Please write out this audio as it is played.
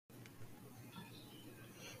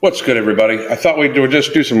What's good, everybody? I thought we'd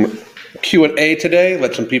just do some Q&A today.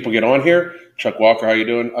 Let some people get on here. Chuck Walker, how you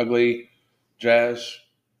doing? Ugly, Jazz.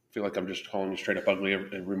 I feel like I'm just calling you straight up ugly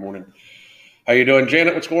every morning. How you doing,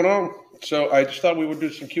 Janet? What's going on? So I just thought we would do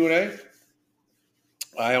some Q&A.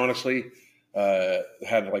 I honestly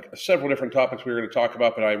had like several different topics we were going to talk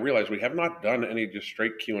about, but I realized we have not done any just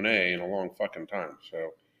straight Q&A in a long fucking time. So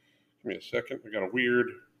give me a second. I got a weird...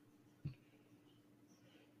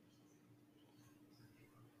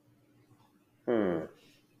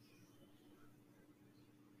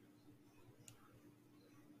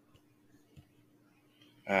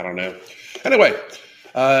 I don't know. Anyway,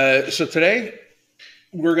 so today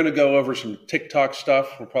we're going to go over some TikTok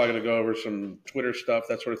stuff. We're probably going to go over some Twitter stuff,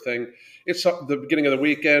 that sort of thing. It's the beginning of the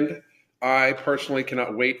weekend. I personally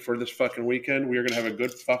cannot wait for this fucking weekend. We are going to have a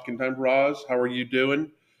good fucking time. Roz, how are you doing?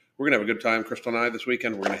 We're going to have a good time, Crystal and I, this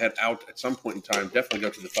weekend. We're going to head out at some point in time. Definitely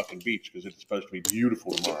go to the fucking beach because it's supposed to be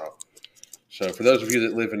beautiful tomorrow. So for those of you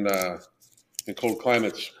that live in cold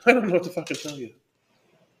climates, I don't know what to fucking tell you.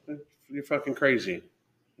 You're fucking crazy.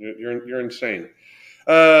 You're insane.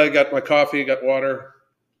 Got my coffee, got water.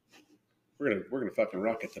 We're gonna fucking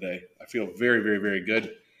rock it today. I feel very, very, very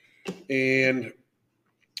good. And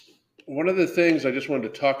one of the things I just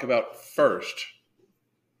wanted to talk about first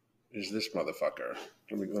is this motherfucker.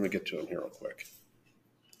 Let me get to him here real quick.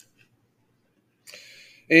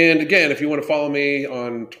 And again, if you want to follow me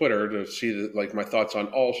on Twitter to see my thoughts on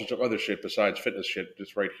all sorts of other shit besides fitness shit,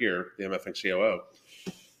 just right here, the MFing COO.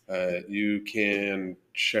 You can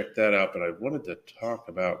check that out, but I wanted to talk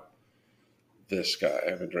about this guy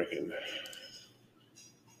I've been drinking.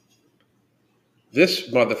 This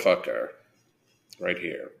motherfucker right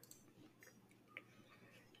here.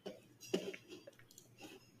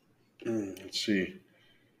 Let's see.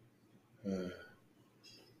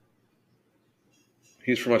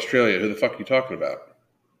 He's from Australia. Who the fuck are you talking about?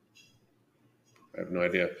 I have no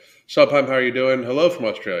idea. Subheim, how are you doing? Hello from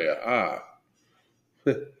Australia.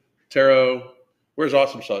 Taro, where's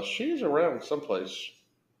Awesome Sauce? She's around someplace.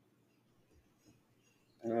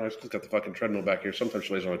 I still got the fucking treadmill back here. Sometimes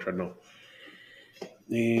she lays on a treadmill.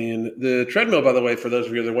 And the treadmill, by the way, for those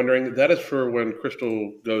of you that are wondering, that is for when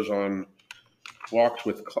Crystal goes on walks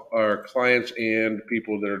with our clients and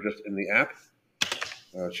people that are just in the app.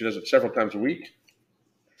 She does it several times a week.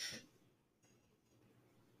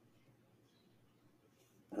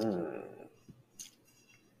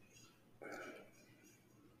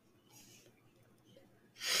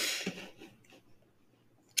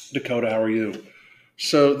 Dakota, how are you?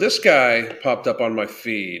 So this guy popped up on my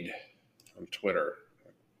feed on Twitter.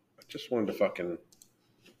 I just wanted to fucking...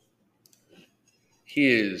 He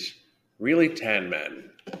is Really Tan Man.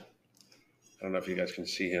 I don't know if you guys can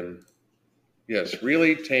see him. Yes,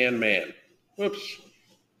 Really Tan Man. Whoops.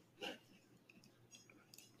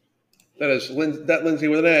 That is Lindsay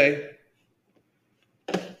with an A.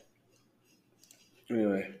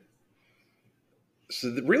 Anyway.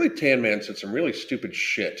 So the Really Tan Man said some really stupid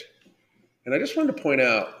shit. And I just wanted to point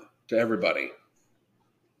out to everybody,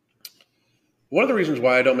 one of the reasons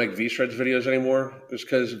why I don't make V-Shreds videos anymore is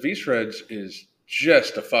because V-Shreds is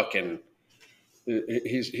just a fucking,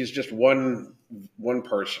 he's just one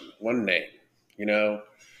person, one name, you know?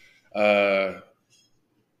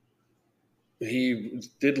 He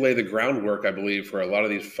did lay the groundwork, I believe, for a lot of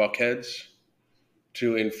these fuckheads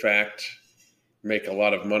to, in fact, make a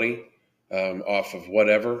lot of money off of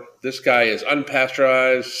whatever. This guy is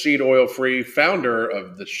unpasteurized, seed oil free, founder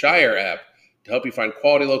of the Shire app to help you find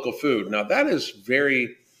quality local food. Now that is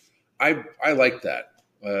very, I like that.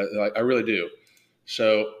 I really do.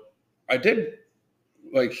 So I did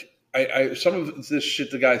I some of this shit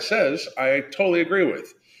the guy says, I totally agree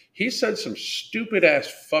with. He said some stupid ass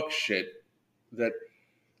fuck shit that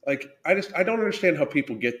I don't understand how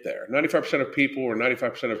people get there. 95% of people or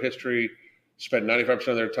 95% of history spend 95%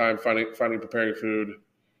 of their time preparing food.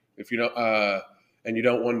 If you don't, and you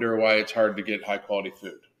don't wonder why it's hard to get high quality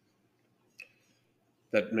food.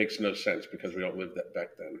 That makes no sense because we don't live that back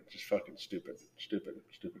then. It's just fucking stupid.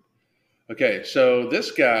 Okay, so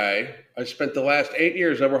this guy, I spent the last 8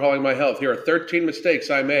 years overhauling my health. Here are 13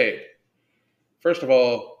 mistakes I made. First of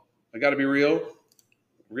all, I got to be real.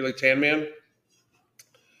 Really Tan Man.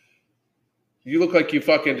 You look like you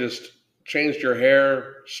fucking just changed your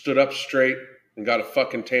hair, stood up straight, and got a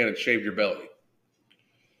fucking tan and shaved your belly.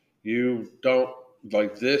 You don't,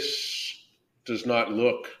 this does not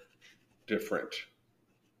look different.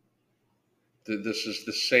 This is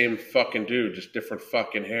the same fucking dude, just different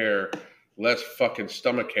fucking hair, less fucking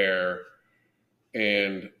stomach hair,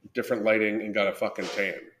 and different lighting, and got a fucking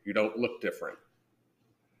tan. You don't look different.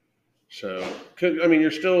 So,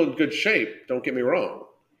 you're still in good shape, don't get me wrong.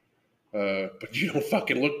 but you don't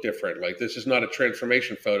fucking look different. Like, this is not a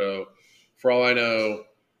transformation photo. For all I know,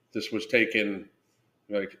 this was taken,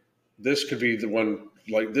 like, this could be the one,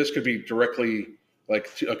 like, this could be directly, like,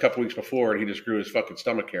 a couple weeks before, and he just grew his fucking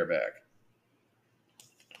stomach hair back.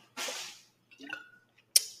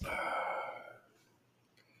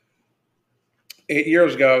 8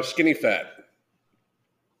 years ago, skinny fat.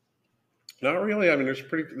 Not really. I mean,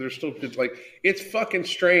 there's still, like, it's fucking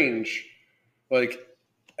strange. Like,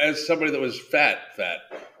 as somebody that was fat,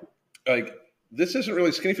 like, this isn't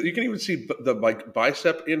really skinny fat. You can even see the like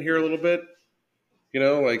bicep in here a little bit. You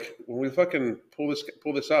know, like, when we fucking pull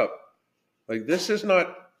this up, like, this is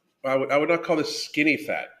not. I would not call this skinny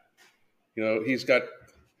fat. You know, he's got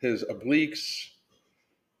his obliques.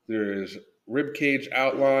 There is rib cage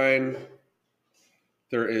outline.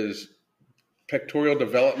 There is pectoral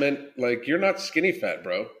development. Like, you're not skinny fat,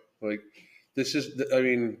 bro. Like, this is. I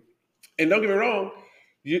mean, and don't get me wrong.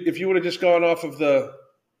 If you would have just gone off of the,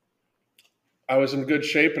 I was in good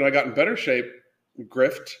shape and I got in better shape,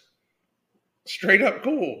 grift, straight up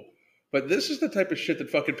cool. But this is the type of shit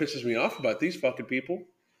that fucking pisses me off about these fucking people.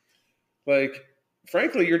 Like,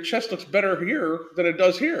 frankly, your chest looks better here than it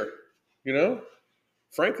does here. You know?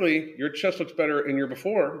 Frankly, your chest looks better in your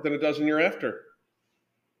before than it does in your after.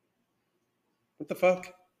 What the fuck?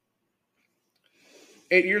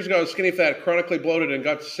 8 years ago, I was skinny fat, chronically bloated, and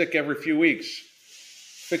got sick every few weeks.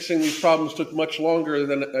 Fixing these problems took much longer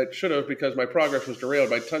than it should have because my progress was derailed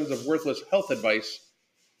by tons of worthless health advice.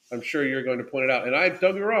 I'm sure you're going to point it out. And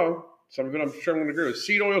don't get me wrong, some of it I'm sure I'm going to agree with.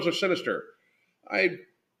 Seed oils are sinister. I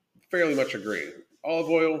fairly much agree. Olive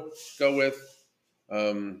oil, go with.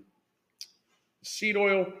 Seed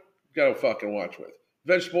oil, got to fucking watch with.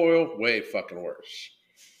 Vegetable oil, way fucking worse.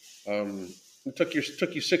 It took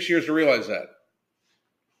you 6 years to realize that.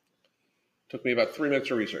 Took me about 3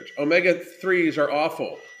 minutes of research. Omega-3s are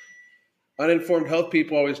awful. Uninformed health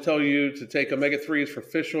people always tell you to take omega-3s for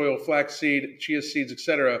fish oil, flaxseed, chia seeds,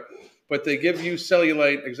 etc., but they give you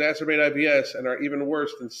cellulite, exacerbate IBS, and are even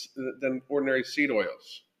worse than ordinary seed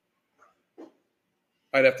oils.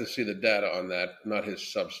 I'd have to see the data on that, not his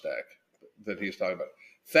Substack that he's talking about.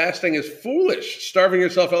 Fasting is foolish. Starving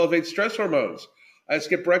yourself elevates stress hormones. I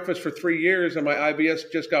skipped breakfast for 3 years, and my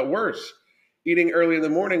IBS just got worse. Eating early in the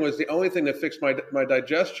morning was the only thing that fixed my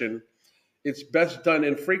digestion. It's best done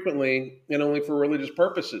infrequently and only for religious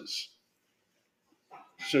purposes.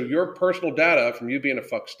 So your personal data from you being a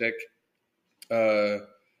fuckstick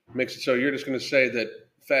makes it so you're just going to say that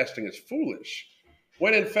fasting is foolish.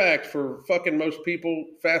 When in fact, for fucking most people,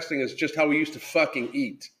 fasting is just how we used to fucking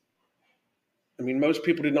eat. I mean, most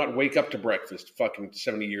people did not wake up to breakfast fucking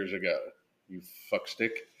 70 years ago. You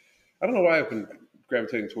fuckstick. I don't know why I've been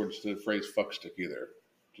gravitating towards the phrase fuckstick either.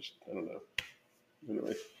 Just, I don't know.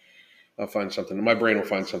 Anyway, I'll find something. My brain will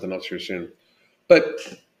find something else here soon. But,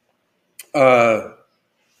 so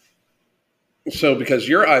because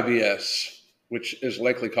your IBS, which is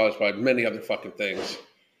likely caused by many other fucking things,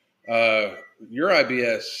 your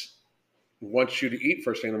IBS wants you to eat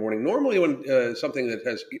first thing in the morning. Normally when something that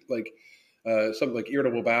has something like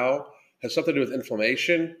irritable bowel has something to do with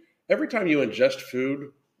inflammation, every time you ingest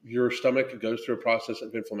food, your stomach goes through a process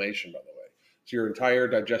of inflammation, by the way. So your entire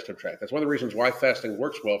digestive tract. That's one of the reasons why fasting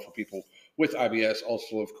works well for people with IBS,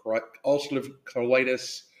 ulcerative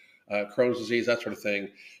colitis, Crohn's disease, that sort of thing,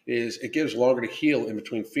 is it gives longer to heal in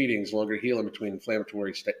between feedings, longer to heal in between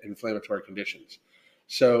inflammatory conditions.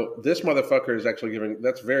 So this motherfucker is actually giving,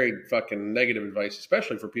 that's very fucking negative advice,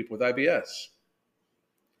 especially for people with IBS.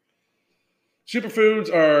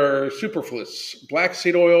 Superfoods are superfluous. Black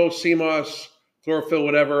seed oil, sea moss, chlorophyll,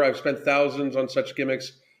 whatever. I've spent thousands on such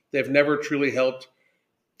gimmicks. They've never truly helped.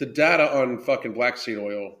 The data on fucking black seed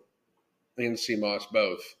oil and sea moss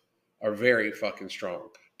both are very fucking strong.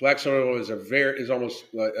 Black seed oil is almost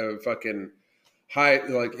like a fucking high,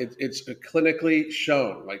 like it's clinically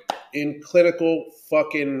shown, like in clinical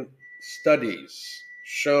fucking studies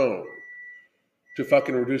shown to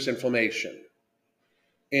fucking reduce inflammation.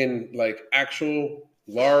 In like actual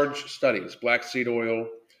large studies, black seed oil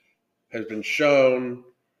has been shown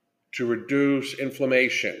to reduce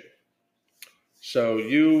inflammation. So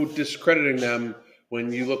you discrediting them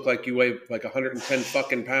when you look like you weigh like 110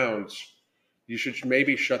 fucking pounds, you should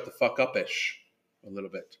maybe shut the fuck up-ish a little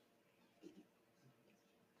bit.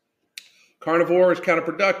 Carnivore is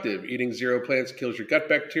counterproductive. Eating zero plants kills your gut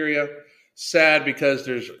bacteria. Sad because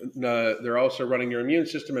they're also running your immune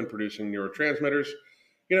system and producing neurotransmitters.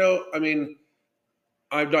 You know, I mean,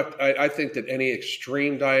 I think that any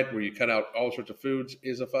extreme diet where you cut out all sorts of foods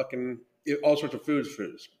is all sorts of foods.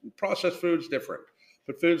 Processed foods, different.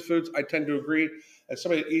 But foods, I tend to agree. as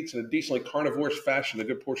somebody that eats in a decently carnivorous fashion a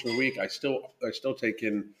good portion of the week, I still take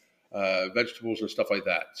in vegetables and stuff like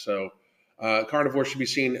that. So carnivore should be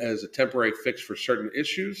seen as a temporary fix for certain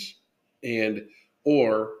issues, and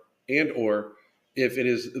or if it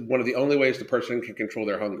is one of the only ways the person can control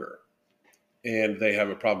their hunger and they have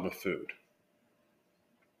a problem with food.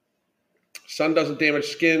 Sun doesn't damage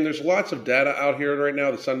skin. There's lots of data out here right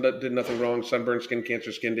now. The sun did nothing wrong. Sunburn, skin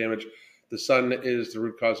cancer, skin damage. The sun is the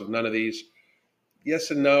root cause of none of these.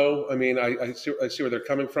 Yes and no. I mean, I see where they're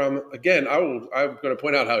coming from. Again, I'm going to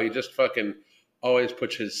point out how he just fucking always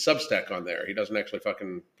puts his Substack on there. He doesn't actually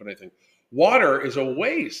fucking put anything. Water is a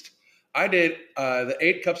waste. I did the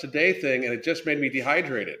 8 cups a day thing, and it just made me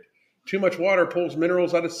dehydrated. Too much water pulls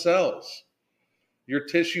minerals out of cells. Your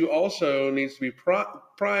tissue also needs to be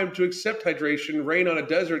primed to accept hydration. Rain on a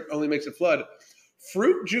desert only makes it flood.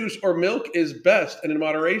 Fruit juice or milk is best and in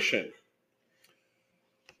moderation.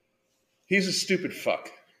 He's a stupid fuck.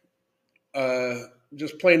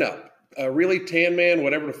 Just plain up. Really, Tan Man,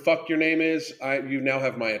 whatever the fuck your name is, you now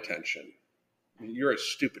have my attention. You're a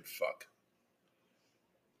stupid fuck.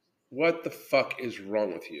 What the fuck is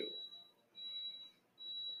wrong with you?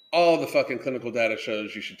 All the fucking clinical data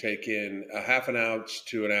shows you should take in a half an ounce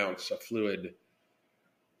to an ounce of fluid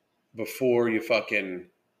before you fucking,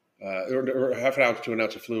 or half an ounce to an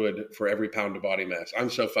ounce of fluid for every pound of body mass. I'm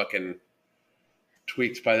so fucking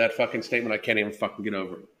tweaked by that fucking statement, I can't even fucking get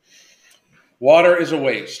over it. Water is a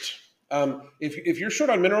waste. If you're short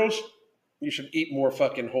on minerals, you should eat more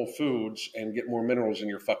fucking whole foods and get more minerals in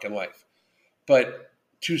your fucking life. But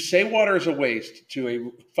to say water is a waste to a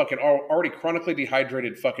fucking already chronically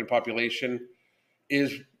dehydrated fucking population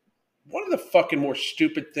is one of the fucking more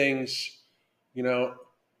stupid things,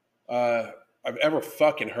 I've ever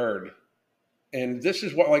fucking heard. And this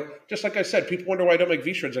is what, just like I said, people wonder why I don't make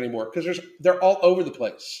V-Shreds anymore, because they're all over the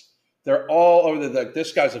place. They're all over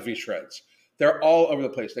this guy's a V-Shreds. They're all over the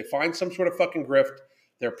place. They find some sort of fucking grift.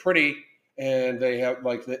 They're pretty, and they have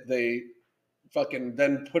they fucking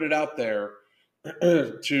then put it out there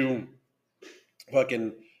to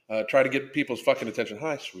fucking try to get people's fucking attention.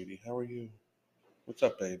 Hi, sweetie. How are you? What's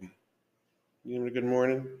up, baby? You having a good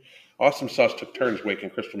morning? Awesome Sauce took turns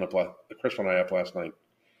waking Crystal and I up last night.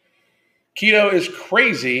 Keto is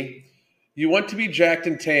crazy. You want to be jacked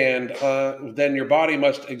and tanned, then your body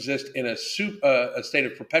must exist in a state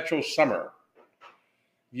of perpetual summer.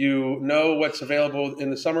 You know what's available in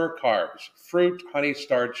the summer? Carbs, fruit, honey,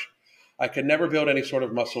 starch. I could never build any sort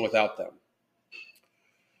of muscle without them.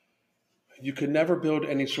 You could never build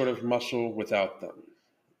any sort of muscle without them.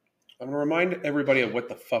 I'm going to remind everybody of what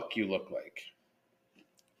the fuck you look like.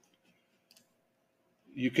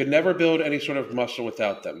 You could never build any sort of muscle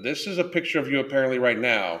without them. This is a picture of you apparently right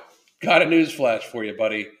now. Got a news flash for you,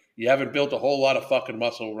 buddy. You haven't built a whole lot of fucking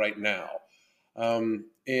muscle right now.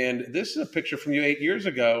 And this is a picture from you 8 years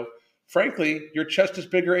ago. Frankly, your chest is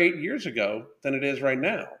bigger 8 years ago than it is right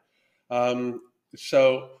now.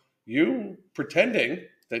 So you pretending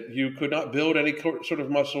that you could not build any sort of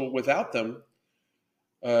muscle without them,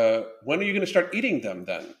 when are you going to start eating them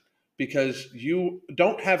then? Because you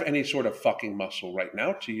don't have any sort of fucking muscle right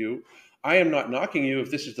now to you. I am not knocking you. If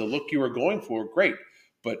this is the look you are going for, great.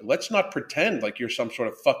 But let's not pretend like you're some sort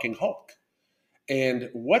of fucking Hulk. And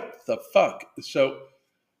what the fuck? So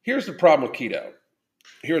here's the problem with keto.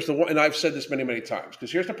 Here's the one, and I've said this many, many times,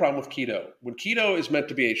 because here's the problem with keto. When keto is meant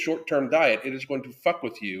to be a short-term diet, it is going to fuck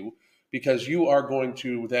with you, because you are going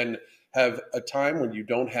to then have a time when you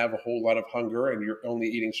don't have a whole lot of hunger and you're only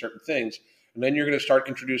eating certain things. And then you're going to start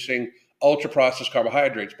introducing ultra-processed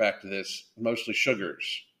carbohydrates back to this, mostly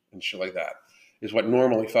sugars and shit like that, is what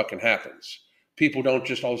normally fucking happens. People don't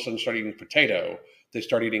just all of a sudden start eating potato. They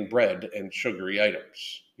start eating bread and sugary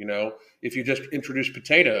items. If you just introduce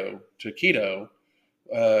potato to keto,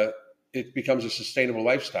 it becomes a sustainable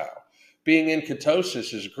lifestyle. Being in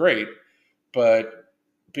ketosis is great, but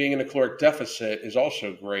being in a caloric deficit is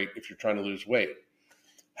also great if you're trying to lose weight.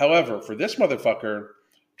 However, for this motherfucker,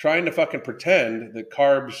 trying to fucking pretend that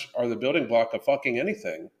carbs are the building block of fucking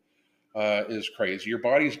anything is crazy. Your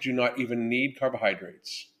bodies do not even need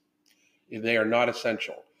carbohydrates. They are not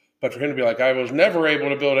essential. But for him to be like, I was never able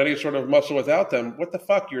to build any sort of muscle without them, what the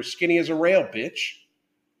fuck? You're skinny as a rail, bitch.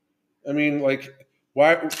 I mean,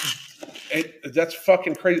 why? That's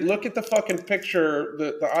fucking crazy. Look at the fucking picture,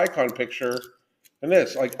 the icon picture, and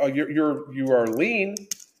this. You are lean,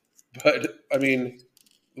 but I mean,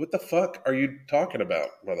 what the fuck are you talking about,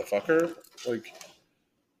 motherfucker?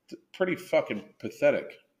 Pretty fucking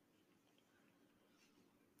pathetic.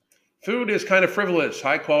 Food is kind of frivolous.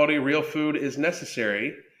 High quality, real food is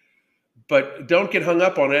necessary, but don't get hung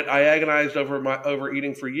up on it. I agonized over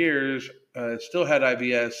eating for years. still had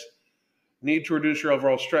IBS. Need to reduce your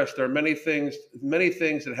overall stress. There are many things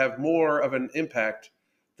that have more of an impact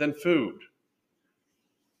than food.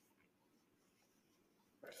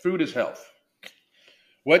 Food is health.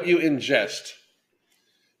 What you ingest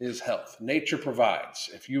is health. Nature provides.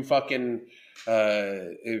 If you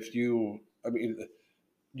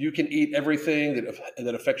you can eat everything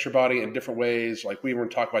that affects your body in different ways. Like we were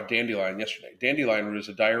talking about dandelion yesterday. Dandelion root is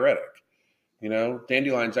a diuretic.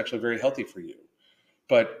 Dandelion is actually very healthy for you.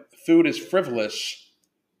 But food is frivolous,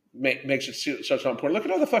 makes it so important. Look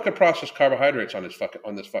at all the fucking processed carbohydrates on this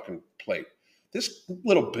fucking plate. This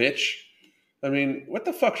little bitch. I mean, what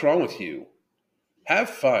the fuck's wrong with you? Have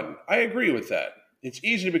fun. I agree with that. It's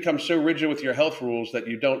easy to become so rigid with your health rules that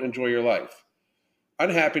you don't enjoy your life.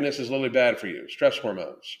 Unhappiness is literally bad for you. Stress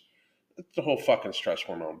hormones. It's the whole fucking stress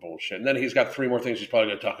hormone bullshit. And then he's got 3 more things he's probably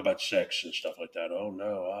going to talk about, sex and stuff like that. Oh,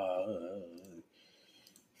 no.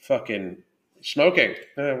 Fucking smoking.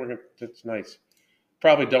 It's nice.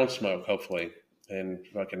 Probably don't smoke, hopefully. And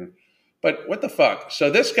fucking, but what the fuck?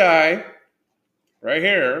 So this guy right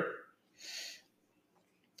here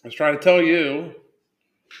is trying to tell you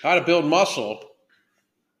how to build muscle,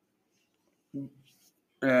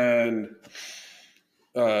 and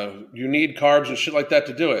you need carbs and shit like that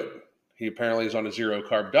to do it. He apparently is on a 0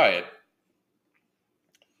 carb diet.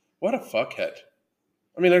 What a fuckhead.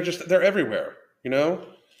 I mean, they're everywhere,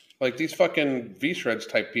 Like these fucking V-Shreds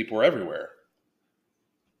type people are everywhere.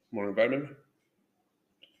 Morning vitamin.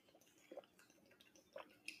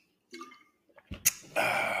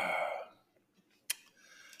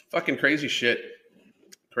 Fucking crazy shit.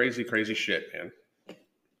 Crazy, crazy shit, man.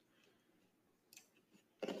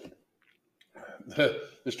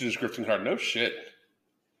 This dude's grifting hard. No shit.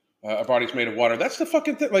 Our body's made of water. That's the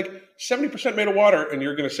fucking thing. Like 70% made of water, and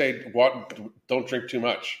you're going to say, don't drink too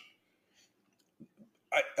much.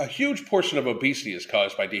 A huge portion of obesity is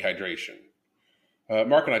caused by dehydration.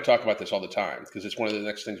 Mark and I talk about this all the time because it's one of the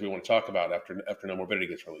next things we want to talk about after No Morbidity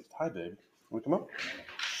gets released. Hi, babe. Want to come up?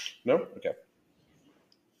 No? Okay.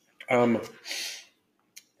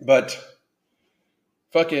 But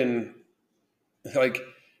fucking, like,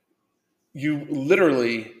 you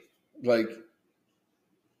literally, like,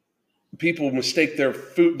 people mistake their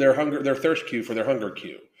food, their thirst cue for their hunger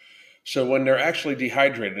cue. So when they're actually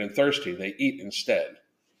dehydrated and thirsty, they eat instead.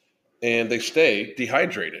 And they stay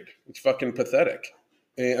dehydrated. It's fucking pathetic.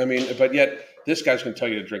 I mean, but yet this guy's going to tell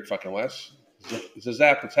you to drink fucking less. It's a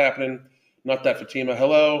zap. What's happening? Not that Fatima.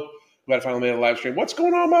 Hello. We got to finally made a live stream. What's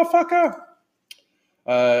going on, motherfucker?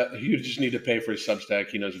 You just need to pay for his Substack.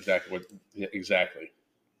 He knows exactly what. Yeah, exactly.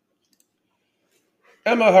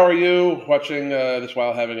 Emma, how are you? Watching this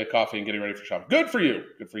while having a coffee and getting ready for shopping. Good for you.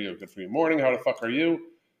 Good for you. Good for you. Morning. How the fuck are you?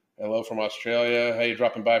 Hello from Australia. Hey,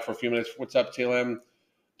 dropping by for a few minutes. What's up, TLM?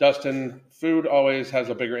 Dustin, food always has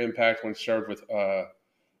a bigger impact when served with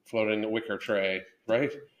floating wicker tray,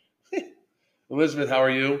 right? Elizabeth, how are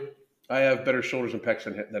you? I have better shoulders and pecs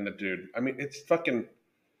than the dude. I mean, it's fucking,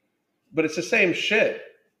 but it's the same shit.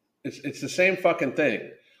 It's the same fucking thing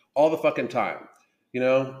all the fucking time,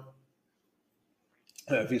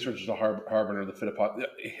 V-Search is a harbinger of the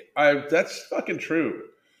Fittipaldi. That's fucking true.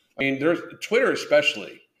 I mean, there's Twitter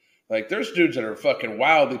especially. Like, there's dudes that are fucking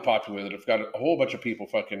wildly popular that have got a whole bunch of people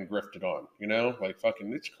fucking grifted on, Like,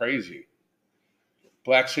 fucking, it's crazy.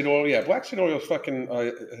 Black seed oil? Yeah, black seed oil is fucking,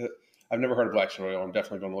 I've never heard of black seed oil. I'm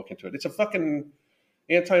definitely going to look into it. It's a fucking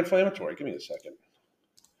anti-inflammatory. Give me a second.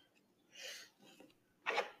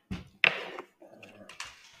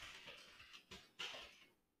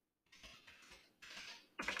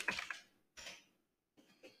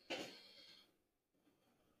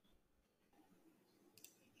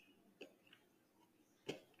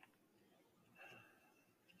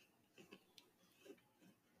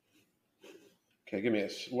 Okay, give me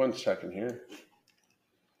 1 second here.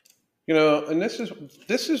 And this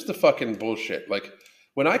is the fucking bullshit. Like,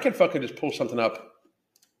 when I can fucking just pull something up,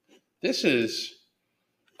 this is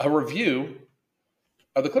a review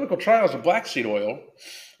of the clinical trials of black seed oil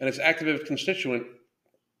and its active constituent.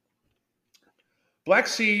 Black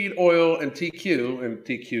seed oil and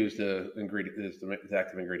TQ is the ingredient, is the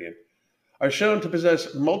active ingredient, are shown to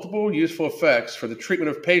possess multiple useful effects for the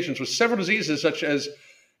treatment of patients with several diseases such as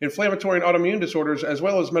inflammatory and autoimmune disorders, as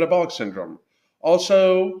well as metabolic syndrome.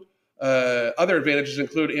 Also, other advantages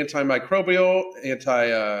include antimicrobial,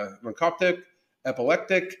 anti-narcotic,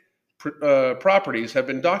 epileptic properties have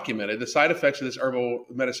been documented. The side effects of this herbal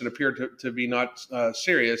medicine appear to be not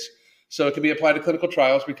serious, so it can be applied to clinical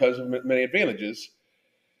trials because of many advantages.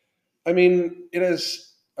 I mean, it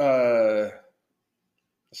has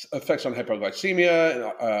effects on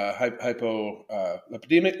hypoglycemia,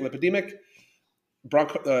 lipidemic,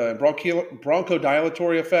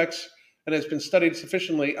 bronchodilatory effects, and it's been studied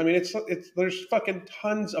sufficiently. I mean, there's fucking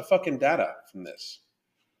tons of fucking data from this.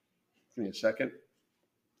 Give me a second.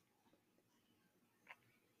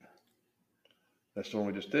 That's the one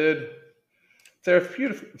we just did.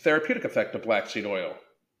 Therapeutic effect of black seed oil.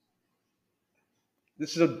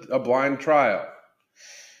 This is a blind trial.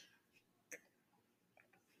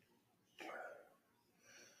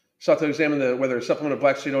 Sought to examine whether a supplement of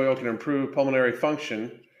black seed oil can improve pulmonary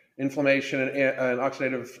function, inflammation, and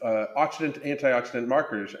oxidant antioxidant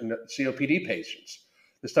markers in COPD patients.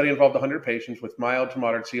 The study involved 100 patients with mild to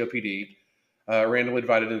moderate COPD, randomly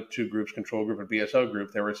divided into two groups, control group and BSO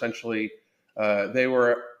group. They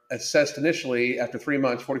were assessed initially. After 3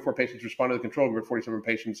 months, 44 patients responded to the control group, 47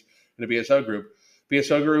 patients in the BSO group.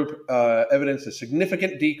 BSO group evidenced a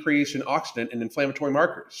significant decrease in oxidant and inflammatory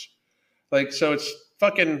markers. So it's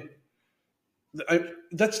fucking,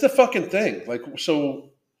 that's the fucking thing.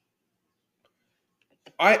 So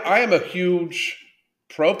I am a huge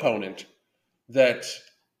proponent that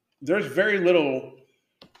there's very little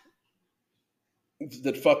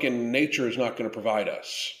that fucking nature is not going to provide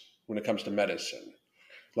us when it comes to medicine.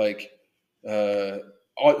 All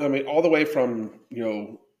the way from,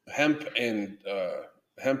 hemp and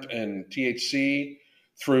THC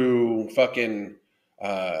through fucking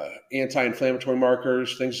anti-inflammatory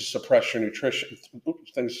markers, things to suppress your nutrition,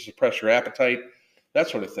 things to suppress your appetite, that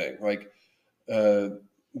sort of thing.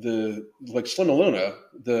 Slim Luna,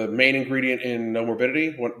 the main ingredient in No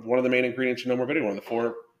Morbidity, one of the main ingredients in No Morbidity, one of the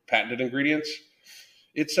 4 patented ingredients,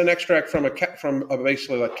 it's an extract from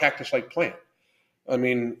basically a cactus-like plant. I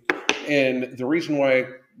mean, and the reason why it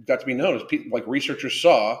got to be known is researchers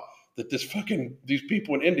saw that these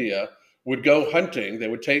people in India would go hunting. They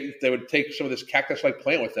would take some of this cactus-like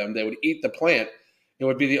plant with them. They would eat the plant. It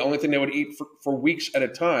would be the only thing they would eat for weeks at a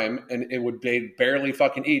time, and they'd barely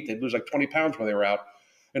fucking eat. They'd lose 20 pounds when they were out,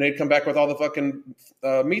 and they'd come back with all the fucking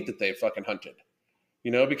meat that they fucking hunted.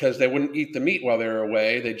 Because they wouldn't eat the meat while they were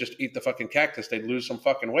away. They'd just eat the fucking cactus. They'd lose some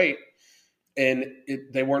fucking weight, and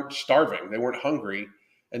they weren't starving. They weren't hungry,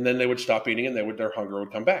 and then they would stop eating, and their hunger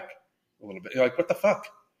would come back a little bit. You're like, what the fuck?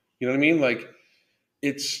 You know what I mean?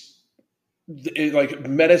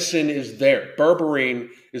 Medicine is there. Berberine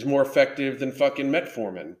is more effective than fucking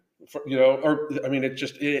metformin.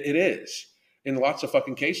 It is in lots of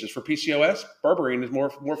fucking cases. For PCOS, berberine is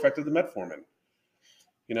more effective than metformin.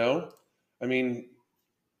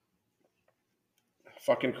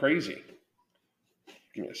 Fucking crazy.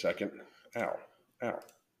 Give me a second. Ow.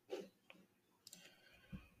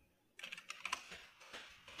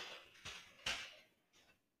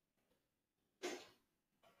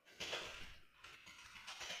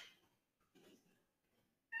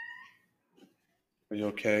 Are you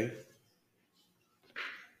okay?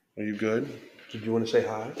 Are you good? Did you want to say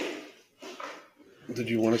hi? Did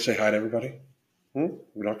you want to say hi to everybody? You're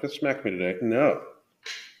not going to smack me today. No.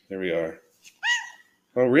 There we are.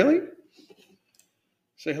 Oh, really?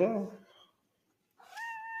 Say hello.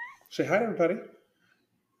 Say hi to everybody.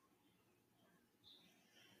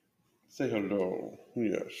 Say hello.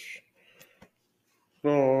 Yes.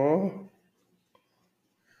 Aww.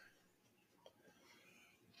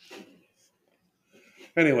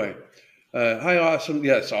 Anyway, hi, Awesome.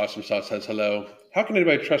 Yes, Awesome Sauce says hello. How can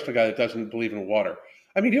anybody trust a guy that doesn't believe in water?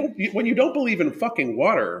 I mean, when you don't believe in fucking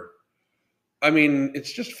water, I mean,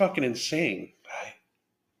 it's just fucking insane.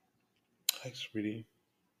 Hi, sweetie.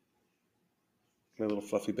 My little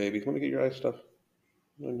fluffy baby. Let me get your eye stuff.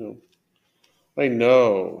 I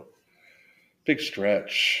know. Big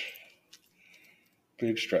stretch.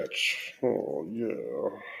 Oh, yeah.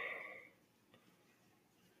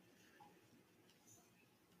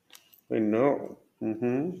 I know.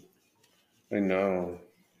 I know.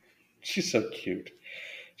 She's so cute.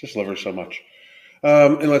 Just love her so much.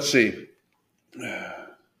 And let's see. The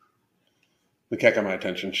cat got my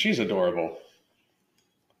attention. She's adorable.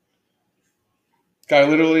 Guy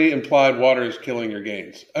literally implied water is killing your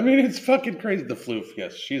gains. I mean, it's fucking crazy. The floof.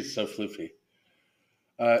 Yes, she is so floofy.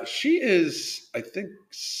 She is, I think,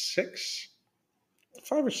 5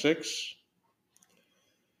 or 6.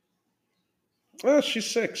 Oh, she's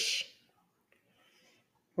 6.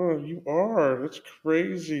 Oh, you are. That's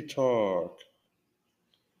crazy talk.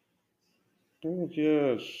 Oh,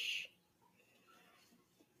 yes.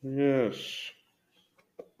 Yes.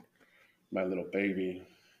 My little baby.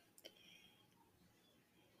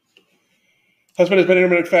 Husband has been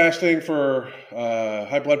intermittent fasting for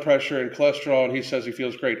high blood pressure and cholesterol, and he says he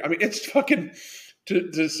feels great. I mean, it's fucking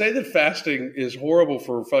to say that fasting is horrible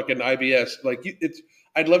for fucking IBS.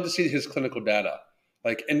 I'd love to see his clinical data.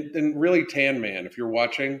 Like, and really, Tan Man, if you're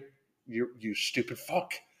watching, you stupid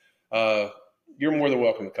fuck, you're more than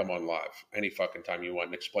welcome to come on live any fucking time you want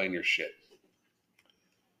and explain your shit.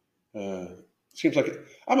 Seems like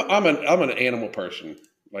I'm an animal person.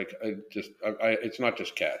 Like it's not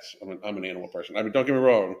just cats. I'm an animal person. I mean, don't get me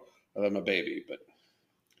wrong, I love my baby, but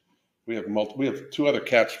we have two other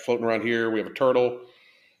cats floating around here. We have a turtle.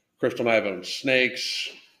 Crystal and I have owned snakes,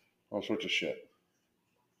 all sorts of shit.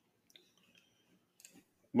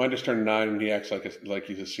 Mine just turned 9, and he acts like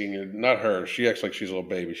he's a senior. Not her. She acts like she's a little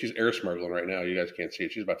baby. She's air smuggling right now. You guys can't see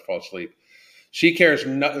it. She's about to fall asleep. She cares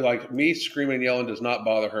nothing. Like me screaming and yelling does not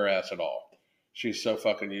bother her ass at all. She's so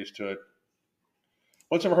fucking used to it.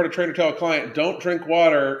 Once I've heard a trainer tell a client, don't drink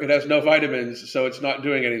water. It has no vitamins, so it's not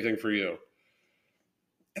doing anything for you.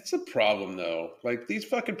 It's a problem, though. Like, these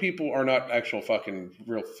fucking people are not actual fucking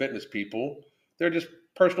real fitness people. They're just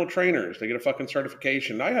personal trainers. They get a fucking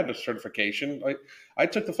certification. I had a certification. I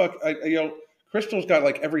took the Crystal's got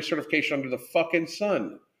like every certification under the fucking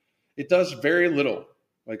sun. It does very little.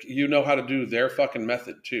 Like, you know how to do their fucking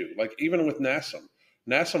method too. Like, even with NASM.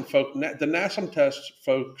 The NASM test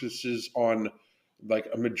focuses on like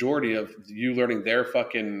a majority of you learning their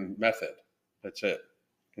fucking method. That's it.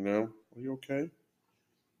 You know? Are you okay?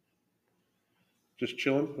 Just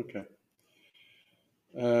chilling? Okay.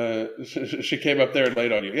 She came up there and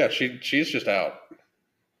laid on you. Yeah, she's just out.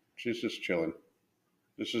 She's just chilling.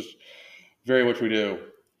 This is very much we do.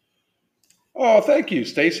 Oh, thank you,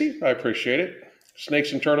 Stacy. I appreciate it.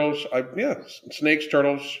 Snakes and turtles. Snakes,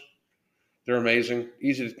 turtles. They're amazing.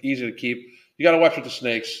 Easy to keep. You got to watch with the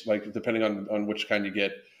snakes, like depending on which kind you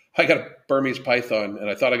get. I got a Burmese python, and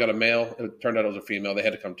I thought I got a male. It turned out it was a female. They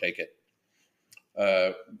had to come take it.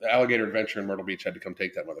 Alligator Adventure in Myrtle Beach had to come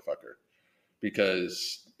take that motherfucker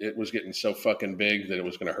because it was getting so fucking big that it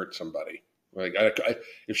was going to hurt somebody. Like,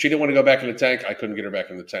 if she didn't want to go back in the tank, I couldn't get her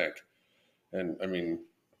back in the tank. And I mean,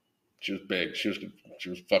 she was big. She was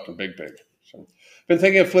fucking big. So, been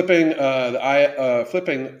thinking of flipping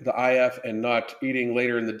the IF and not eating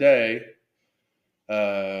later in the day,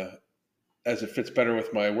 as it fits better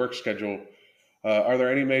with my work schedule. Are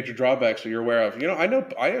there any major drawbacks that you're aware of? I know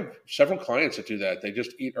I have several clients that do that. They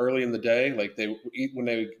just eat early in the day, like they eat when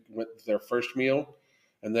they went their first meal,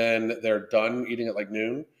 and then they're done eating at like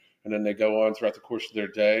noon, and then they go on throughout the course of their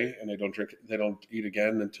day, and they don't eat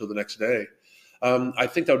again until the next day. I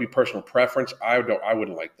think that would be personal preference. I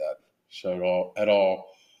wouldn't like that. So at all.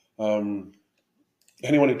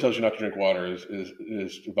 Anyone who tells you not to drink water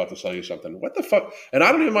is about to sell you something. What the fuck? And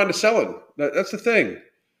I don't even mind the selling. That's the thing.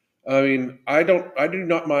 I mean, I do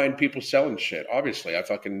not mind people selling shit. Obviously, I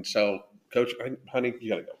fucking sell coach. Honey, you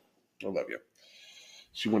gotta go. I love you.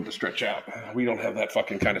 She wanted to stretch out. We don't have that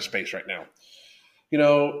fucking kind of space right now.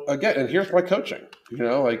 Again, and here's my coaching.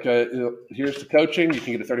 Here's the coaching. You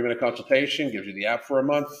can get a 30-minute consultation. Gives you the app for a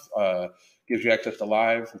month. Gives you access to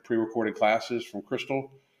live and pre-recorded classes from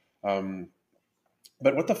Crystal.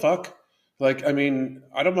 But what the fuck? Like, I mean,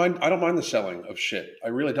 I don't mind the selling of shit. I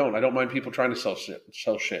really don't. I don't mind people trying to sell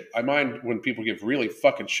shit. I mind when people give really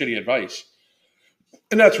fucking shitty advice.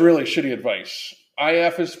 And that's really shitty advice.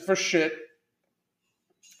 IF is for shit.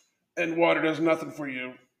 And water does nothing for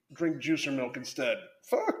you. Drink juice or milk instead.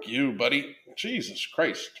 Fuck you, buddy. Jesus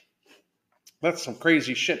Christ. That's some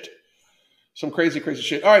crazy shit. Some crazy, crazy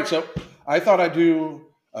shit. All right, so I thought I'd do,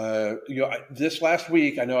 this last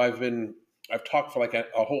week, I know I've talked for like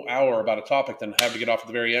a whole hour about a topic, then have to get off at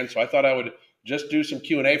the very end. So I thought I would just do some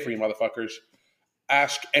Q&A for you motherfuckers.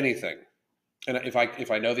 Ask anything. And if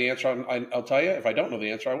I know the answer, I'll tell you. If I don't know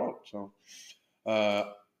the answer, I won't. So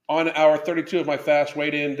on hour 32 of my fast,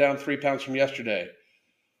 weighed in, down 3 pounds from yesterday.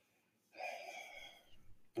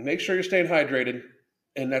 Make sure you're staying hydrated.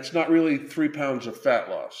 And that's not really 3 pounds of fat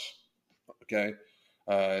loss. Okay.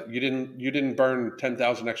 You didn't burn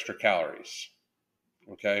 10,000 extra calories.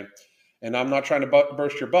 Okay. And I'm not trying to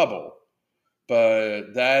burst your bubble,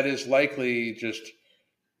 but that is likely just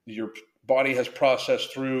your body has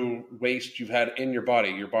processed through waste you've had in your body.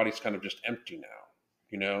 Your body's kind of just empty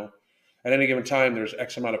now, At any given time, there's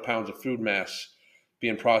X amount of pounds of food mass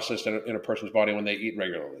being processed in a person's body when they eat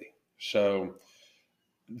regularly. So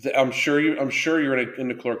I'm sure you're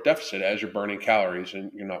in a caloric deficit as you're burning calories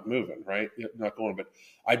and you're not moving, right? You're not going, but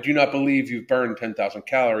I do not believe you've burned 10,000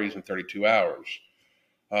 calories in 32 hours.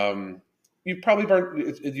 You've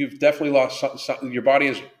definitely lost some, your body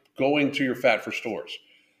is going to your fat for stores.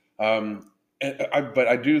 But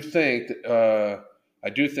I do think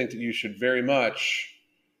that you should very much,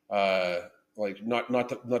 not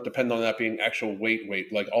depend on that being actual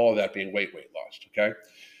weight, like all of that being weight lost. Okay.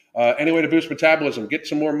 Any way to boost metabolism, get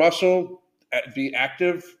some more muscle. be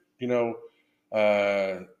active. Do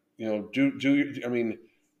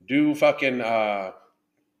fucking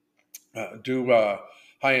do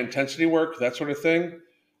high intensity work, that sort of thing.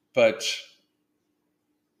 But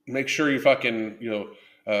make sure you fucking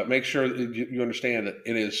make sure that you understand that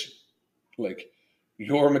it is like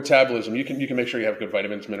your metabolism. You can make sure you have good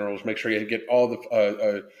vitamins, minerals. Make sure you get all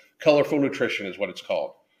the colorful nutrition is what it's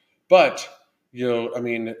called. But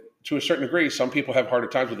to a certain degree, some people have harder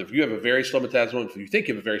times with it. If you have a very slow metabolism, if you think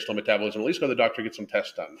you have a very slow metabolism, at least go to the doctor, get some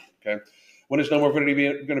tests done. Okay. When is No More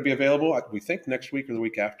Vanity going to be available? We think next week or the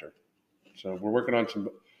week after. So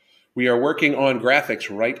we are working on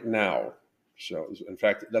graphics right now. So in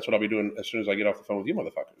fact, that's what I'll be doing as soon as I get off the phone with you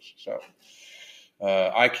motherfuckers. So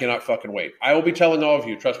I cannot fucking wait. I will be telling all of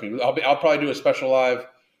you, trust me, I'll probably do a special live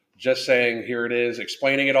just saying, here it is,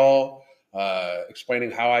 explaining it all,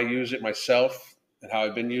 explaining how I use it myself and how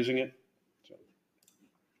I've been using it. So,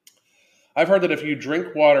 I've heard that if you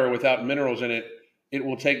drink water without minerals in it, it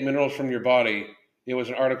will take minerals from your body. It was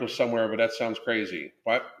an article somewhere, but that sounds crazy.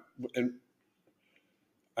 What? And,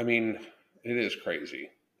 it is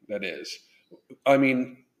crazy. That is. How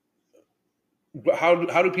do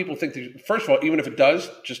people think that? First of all, even if it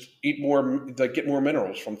does, just eat more, like get more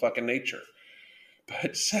minerals from fucking nature.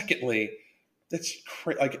 But secondly, that's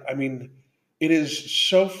crazy. It is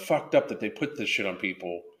so fucked up that they put this shit on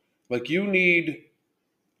people. Like you need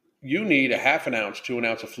a half an ounce to an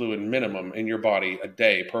ounce of fluid minimum in your body a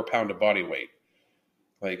day per pound of body weight,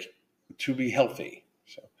 like to be healthy.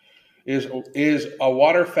 So, is a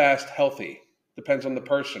water fast healthy? Depends on the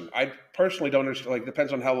person. I personally don't understand. Like,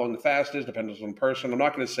 depends on how long the fast is. Depends on the person. I'm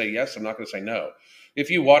not going to say yes. I'm not going to say no.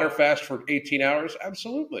 If you water fast for 18 hours,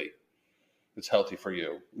 absolutely, it's healthy for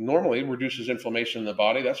you. Normally, it reduces inflammation in the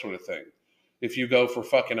body, that sort of thing. If you go for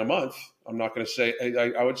fucking a month, I'm not going to say.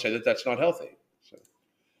 I would say that that's not healthy. So.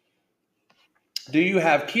 Do you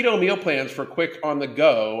have keto meal plans for quick on the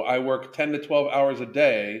go? I work 10 to 12 hours a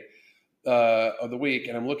day of the week,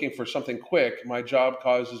 and I'm looking for something quick. My job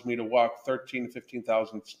causes me to walk 13 to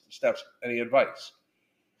 15,000 steps. Any advice?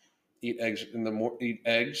 Eat eggs eat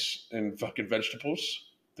eggs and fucking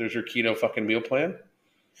vegetables. There's your keto fucking meal plan.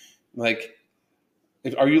 Like,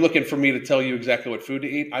 are you looking for me to tell you exactly what food to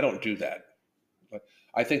eat? I don't do that.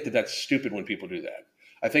 I think that that's stupid when people do that.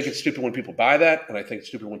 I think it's stupid when people buy that, and I think it's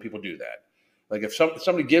stupid when people do that. Like, if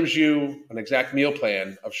somebody gives you an exact meal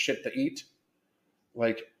plan of shit to eat,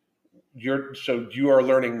 like, you are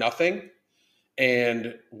learning nothing,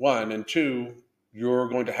 and one, and two, you're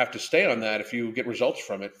going to have to stay on that if you get results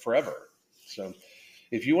from it forever. So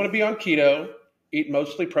if you want to be on keto, eat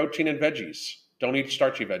mostly protein and veggies. Don't eat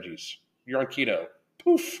starchy veggies. You're on keto.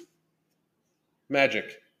 Poof.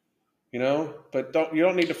 Magic. But you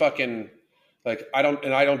don't need to fucking, like, I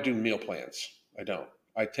don't do meal plans. I don't.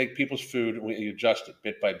 I take people's food and we adjust it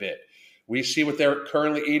bit by bit. We see what they're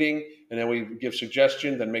currently eating, and then we give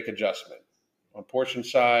suggestion, then make adjustment on portion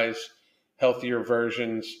size, healthier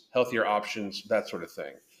versions, healthier options, that sort of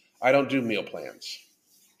thing. I don't do meal plans.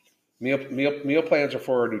 Meal plans are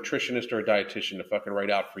for a nutritionist or a dietitian to fucking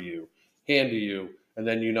write out for you, hand to you, and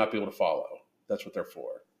then you not be able to follow. That's what they're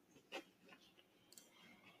for.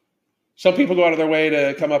 Some people go out of their way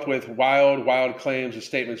to come up with wild claims and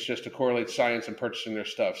statements just to correlate science and purchasing their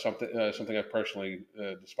stuff. Something I personally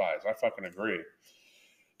despise. I fucking agree.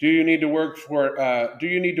 Do you need to work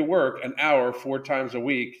an hour 4 times a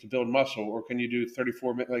week to build muscle, or can you do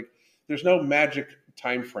 34 minutes? Like, there's no magic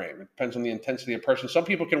time frame. It depends on the intensity of person. Some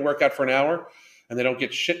people can work out for an hour and they don't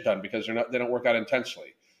get shit done because they don't work out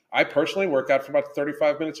intensely. I personally work out for about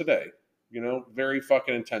 35 minutes a day. Very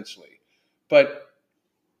fucking intensely, but.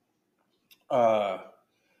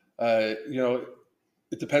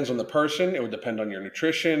 It depends on the person. It would depend on your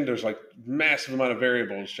nutrition. There's like massive amount of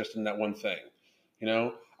variables just in that one thing.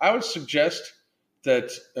 I would suggest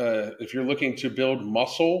that if you're looking to build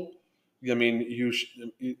muscle, you're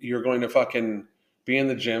going to fucking be in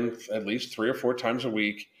the gym at least 3 or 4 times a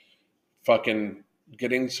week, fucking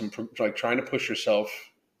getting trying to push yourself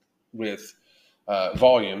with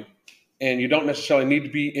volume, and you don't necessarily need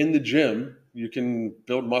to be in the gym. You can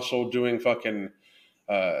build muscle doing fucking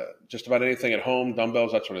just about anything at home,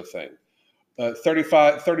 dumbbells, that sort of thing.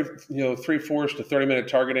 3/4 to 30-minute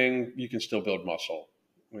targeting, you can still build muscle.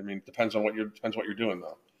 Depends what you're doing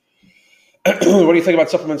though. What do you think about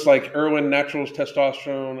supplements like Irwin Naturals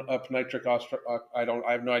Testosterone Up Nitric Oxide? I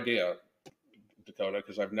have no idea, Dakota,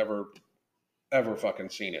 because I've never ever fucking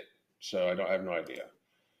seen it, so I have no idea.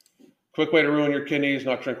 Quick way to ruin your kidneys: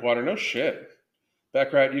 not drink water. No shit.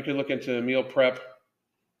 Backrat, you can look into meal prep.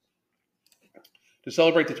 To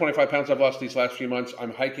celebrate the 25 pounds I've lost these last few months,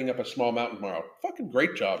 I'm hiking up a small mountain tomorrow. Fucking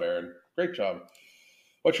great job, Aaron. Great job.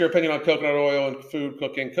 What's your opinion on coconut oil and food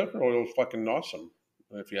cooking? Coconut oil is fucking awesome,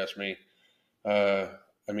 if you ask me. Uh,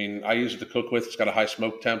 I mean, I use it to cook with. It's got a high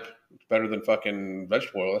smoke temp. It's better than fucking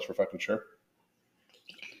vegetable oil. That's for fucking sure.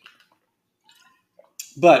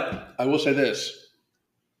 But I will say this: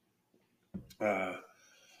 uh,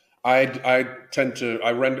 I tend to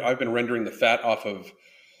I've been rendering the fat off of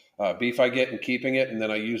beef I get and keeping it, and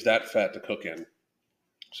then I use that fat to cook in.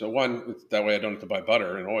 So one, that way I don't have to buy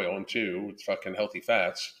butter and oil, and two, it's fucking healthy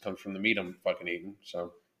fats. It comes from the meat I'm fucking eating.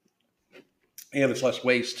 So, and it's less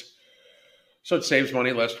waste. So it saves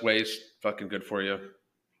money, less waste. Fucking good for you.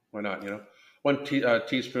 Why not? One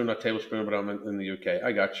teaspoon, not tablespoon, but I'm in the UK.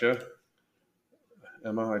 I got you,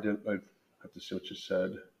 Emma. I have to see what you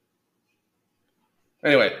said.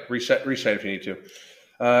 Anyway, reset if you need to.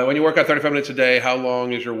 When you work out 35 minutes a day, how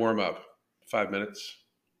long is your warm up? 5 minutes.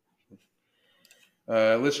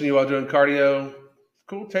 Listen to you while doing cardio.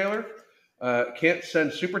 Cool, Taylor. Can't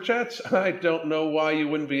send super chats. I don't know why you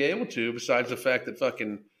wouldn't be able to, besides the fact that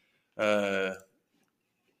fucking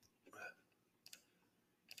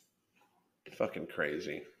fucking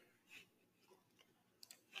crazy.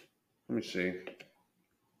 Let me see.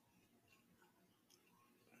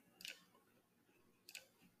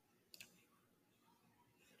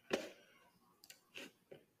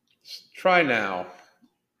 Try now.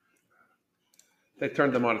 They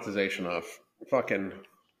turned the monetization off. Fucking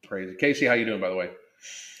crazy. Casey, how you doing, by the way?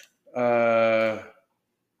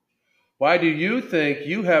 Why do you think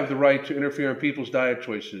you have the right to interfere in people's diet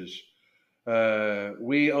choices?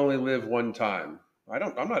 We only live one time.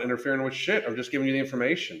 I'm not interfering with shit. I'm just giving you the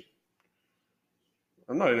information.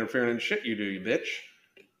 I'm not interfering in shit you do, you bitch.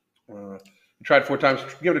 You tried 4 times.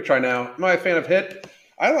 Give it a try now. Am I a fan of HIIT?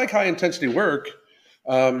 I like high intensity work.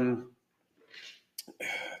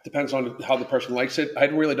 Depends on how the person likes it. I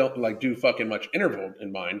really don't do fucking much interval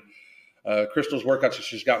in mine. Crystal's workouts that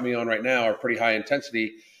she's got me on right now are pretty high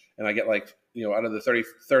intensity, and I get out of the 30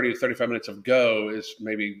 to 35 minutes of go is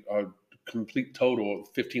maybe a complete total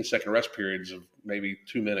of 15-second rest periods of maybe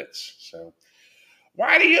 2 minutes. So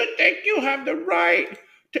why do you think you have the right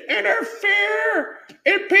to interfere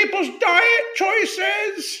in people's diet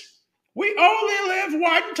choices? We only live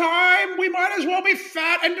one time. We might as well be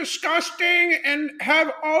fat and disgusting and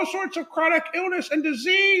have all sorts of chronic illness and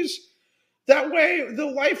disease. That way, the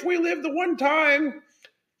life we live the one time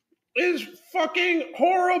is fucking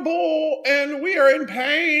horrible, and we are in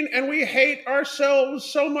pain, and we hate ourselves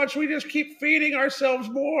so much we just keep feeding ourselves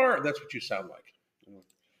more. That's what you sound like.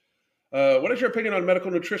 What is your opinion on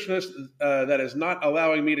medical nutritionists that is not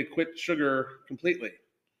allowing me to quit sugar completely?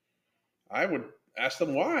 I would ask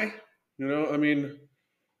them why. I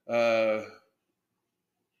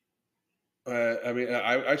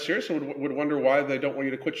seriously would wonder why they don't want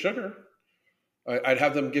you to quit sugar. I'd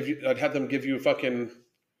have them give you a fucking.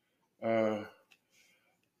 Don't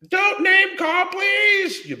name call,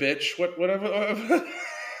 please, you bitch. Whatever.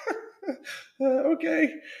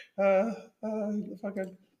 Okay.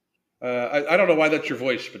 Fucking. I don't know why that's your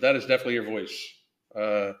voice, but that is definitely your voice.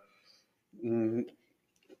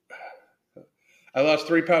 I lost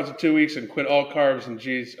 3 pounds in 2 weeks and quit all carbs, and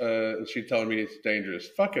she's telling me it's dangerous.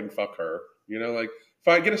 Fucking fuck her.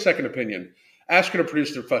 Fine, get a second opinion. Ask her to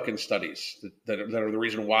produce the fucking studies that are the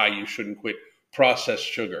reason why you shouldn't quit processed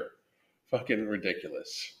sugar. Fucking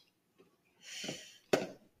ridiculous.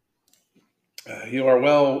 You are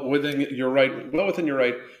well within your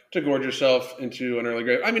right to gorge yourself into an early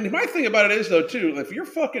grave. I mean, my thing about it is, though, too, if you're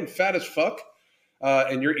fucking fat as fuck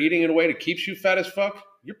and you're eating in a way that keeps you fat as fuck,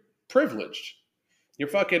 you're privileged.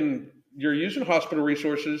 You're using hospital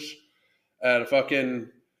resources at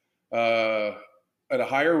a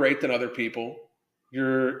higher rate than other people.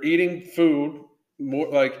 You're eating food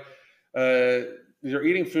you're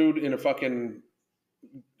eating food in a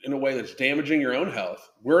way that's damaging your own health.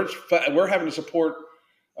 We're having to support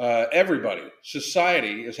everybody.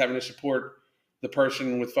 Society is having to support the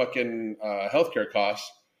person with fucking healthcare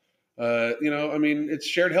costs. It's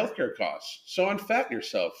shared healthcare costs. So unfatten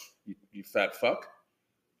yourself, you fat fuck.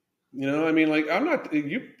 I'm not.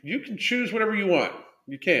 You can choose whatever you want.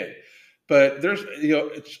 You can, but there's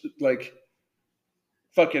it's like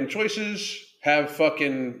fucking choices have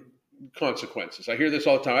fucking consequences. I hear this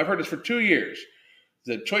all the time. I've heard this for 2 years.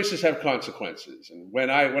 The choices have consequences. And when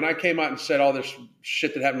I came out and said all this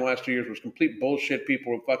shit that happened the last 2 years was complete bullshit,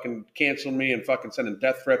 people were fucking canceling me and fucking sending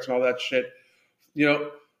death threats and all that shit.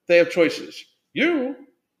 They have choices. You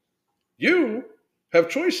have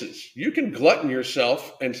choices. You can glutton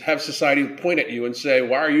yourself and have society point at you and say,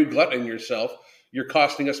 why are you gluttoning yourself? You're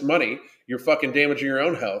costing us money. You're fucking damaging your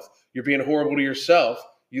own health. You're being horrible to yourself.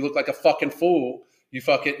 You look like a fucking fool.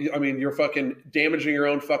 You're fucking damaging your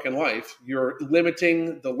own fucking life. You're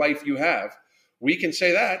limiting the life you have. We can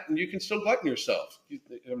say that, and you can still glutton yourself.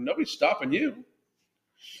 Nobody's stopping you.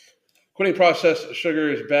 Quitting processed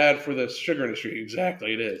sugar is bad for the sugar industry.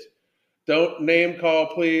 Exactly, it is. Don't name call,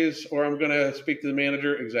 please, or I'm going to speak to the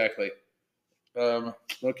manager. Exactly.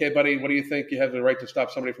 Okay, buddy, what do you think? You have the right to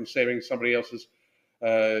stop somebody from saving somebody else's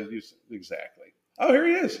use. Exactly. Oh, here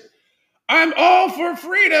he is. I'm all for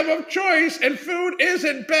freedom of choice, and food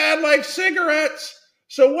isn't bad like cigarettes.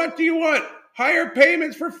 So what do you want? Higher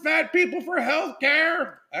payments for fat people for health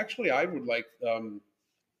care? Actually, I would like,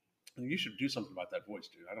 you should do something about that voice,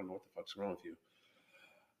 dude. I don't know what the fuck's wrong with you.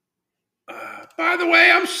 By the way,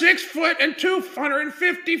 I'm 6 foot and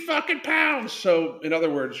 250 fucking pounds. So, in other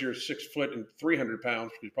words, you're 6 foot and 300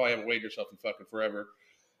 pounds. You probably haven't weighed yourself in fucking forever.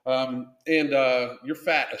 And you're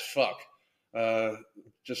fat as fuck.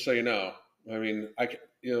 Just so you know. I mean, I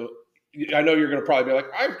know you're going to probably be like,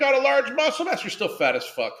 I've got a large muscle mass. You're still fat as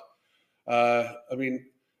fuck. I mean,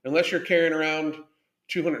 unless you're carrying around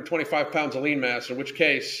 225 pounds of lean mass, in which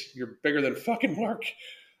case you're bigger than fucking Mark.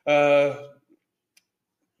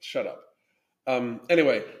 Shut up.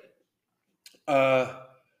 Anyway, I'm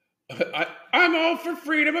all for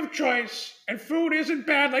freedom of choice, and food isn't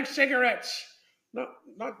bad like cigarettes. Not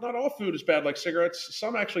all food is bad like cigarettes.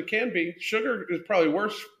 Some actually can be. Sugar is probably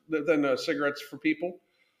worse than cigarettes for people.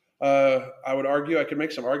 I would argue, I could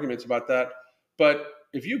make some arguments about that. But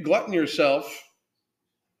if you glutton yourself,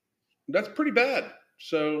 that's pretty bad.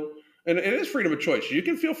 So, and it is freedom of choice. You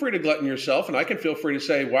can feel free to glutton yourself, and I can feel free to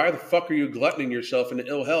say, why the fuck are you gluttoning yourself into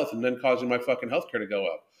ill health and then causing my fucking healthcare to go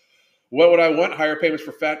up? What would I want? Higher payments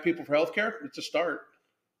for fat people for healthcare? It's a start.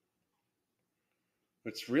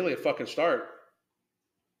 It's really a fucking start.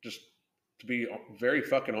 Just to be very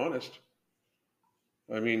fucking honest.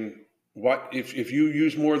 I mean, what if you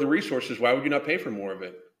use more of the resources, why would you not pay for more of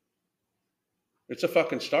it? It's a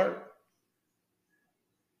fucking start.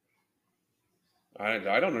 I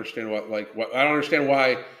don't understand I don't understand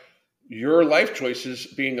why your life choices,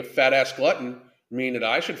 being a fat ass glutton, mean that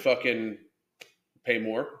I should fucking pay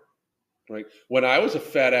more. Like when I was a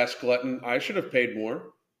fat ass glutton, I should have paid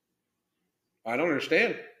more. I don't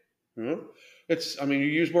understand. You know? You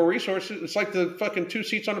use more resources. It's like the fucking 2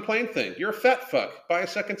 seats on a plane thing. You're a fat fuck. Buy a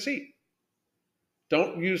second seat.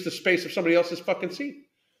 Don't use the space of somebody else's fucking seat.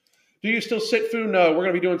 Do you still sit through? No, we're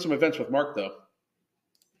going to be doing some events with Mark,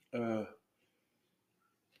 though.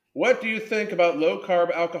 What do you think about low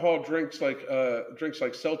carb alcohol drinks like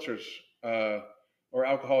seltzers or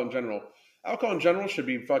alcohol in general? Alcohol in general should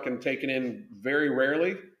be fucking taken in very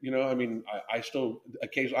rarely. You know, I mean, I still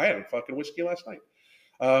occasionally, I had a fucking whiskey last night.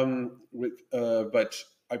 But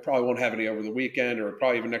I probably won't have any over the weekend or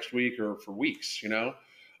probably even next week or for weeks, you know.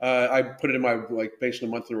 I put it in my based on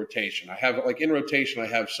a monthly rotation. I have in rotation, I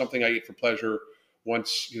have something I eat for pleasure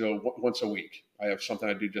once a week. I have something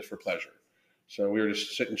I do just for pleasure. So we were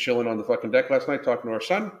just sitting chilling on the fucking deck last night talking to our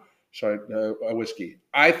son. So a whiskey.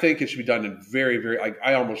 I think it should be done in very, very,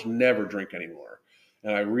 I almost never drink anymore.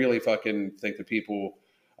 And I really fucking think that people,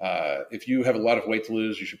 if you have a lot of weight to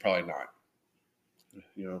lose, you should probably not.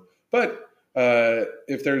 You know, but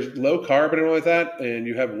if there's low carb and all like that, and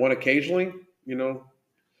you have one occasionally, you know,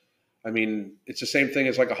 I mean, it's the same thing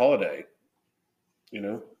as like a holiday. You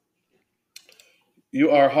know, you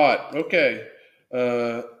are hot. Okay.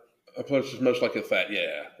 Opposed is most likely fat.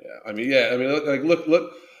 Yeah. I mean,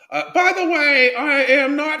 look. By the way, I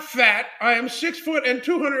am not fat. I am 6 foot and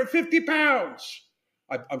 250 pounds.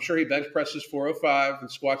 I'm sure he bench presses 405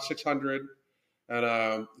 and squats 600,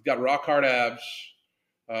 and got rock hard abs.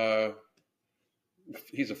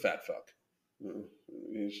 He's a fat fuck.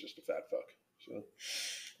 He's just a fat fuck. So,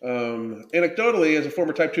 anecdotally, as a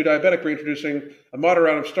former type 2 diabetic, reintroducing a moderate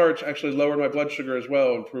amount of starch actually lowered my blood sugar as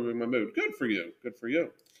well, improving my mood. Good for you. Good for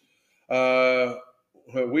you.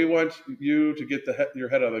 We want you to get your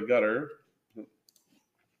head out of the gutter.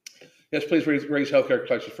 Yes, please raise healthcare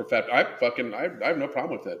crisis for fat. I have no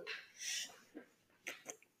problem with it.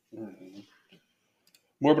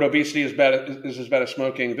 Morbid obesity is as bad as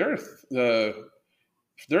smoking. There's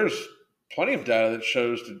plenty of data that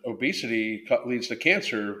shows that obesity leads to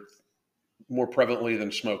cancer more prevalently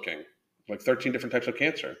than smoking, like 13 different types of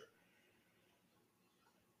cancer.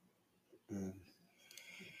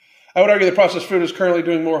 I would argue that processed food is currently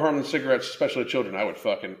doing more harm than cigarettes, especially to children. I would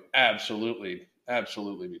fucking absolutely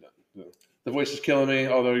be done. The voice is killing me,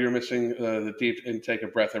 although you're missing the deep intake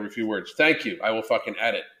of breath every few words. Thank you. I will fucking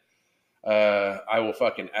add it.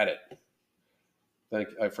 Thank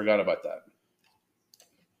you. I forgot about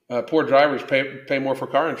that. Poor drivers pay more for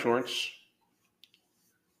car insurance.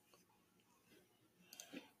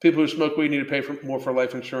 People who smoke weed need to pay more for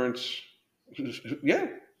life insurance. Yeah,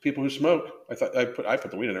 people who smoke. I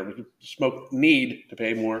put the weed in there. But smoke need to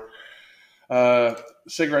pay more.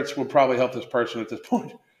 Cigarettes would probably help this person at this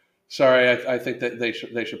point. Sorry, I think that they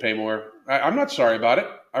should pay more. I'm not sorry about it.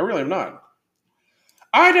 I really am not.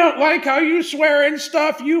 I don't like how you swear and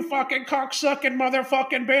stuff, you fucking cocksucking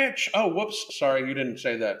motherfucking bitch. Oh, whoops. Sorry, you didn't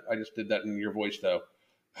say that. I just did that in your voice, though.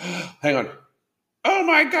 Hang on. Oh,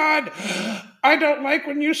 my God. I don't like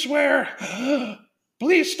when you swear.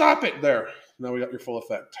 Please stop it. There. Now we got your full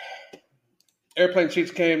effect. Airplane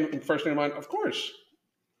seats came first thing to mind. Of course.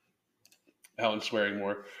 Alan's swearing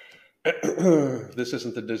more. This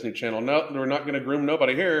isn't the Disney Channel. No, we're not going to groom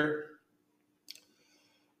nobody here.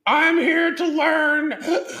 I'm here to learn.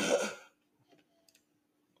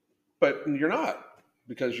 But you're not,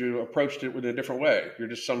 because you approached it in a different way. You're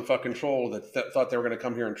just some fucking troll that thought they were going to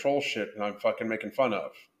come here and troll shit, and I'm fucking making fun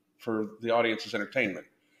of for the audience's entertainment.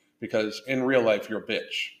 Because in real life, you're a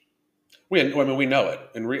bitch. We know it.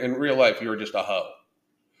 In real life, you're just a hoe.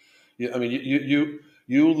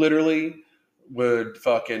 You literally would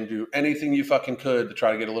fucking do anything you fucking could to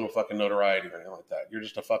try to get a little fucking notoriety or anything like that. You're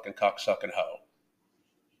just a fucking cocksucking hoe.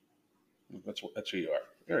 That's who you are.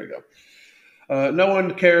 There you go. No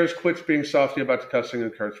one cares. Quits being softy about the cussing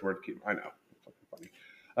and curse word. I know. It's fucking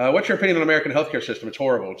funny. What's your opinion on the American healthcare system? It's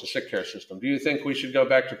horrible. It's a sick care system. Do you think we should go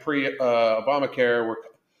back to pre-Obamacare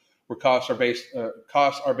where costs are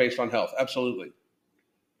based on health? Absolutely.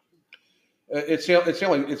 It's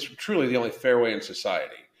truly the only fair way in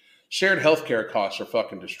society. Shared healthcare costs are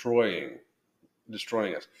fucking destroying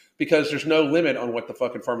us because there's no limit on what the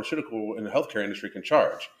fucking pharmaceutical and the healthcare industry can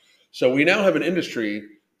charge. So we now have an industry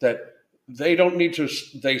that they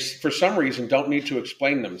for some reason don't need to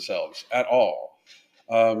explain themselves at all.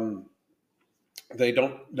 They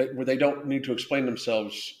don't need to explain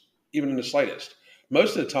themselves even in the slightest.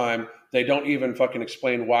 Most of the time, they don't even fucking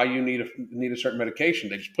explain why you need a certain medication.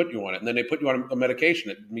 They just put you on it, and then they put you on a medication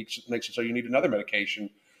that makes it so you need another medication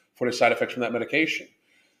for the side effects from that medication.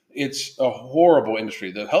 It's a horrible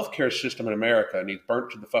industry. The healthcare system in America needs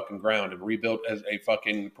burnt to the fucking ground and rebuilt as a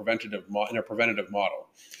fucking preventative model.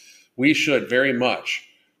 We should very much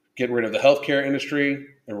get rid of the healthcare industry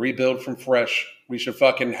and rebuild from fresh. We should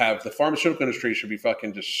fucking have the pharmaceutical industry should be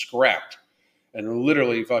fucking just scrapped and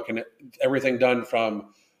literally fucking everything done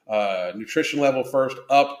from nutrition level first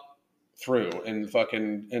up through, and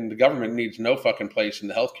the government needs no fucking place in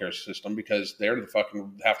the healthcare system because they're the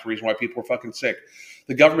fucking half the reason why people are fucking sick.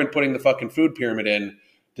 The government putting the fucking food pyramid in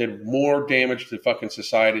did more damage to fucking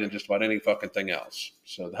society than just about any fucking thing else.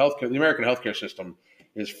 So the American healthcare system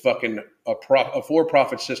is fucking a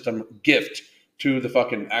for-profit system gift to the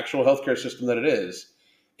fucking actual healthcare system that it is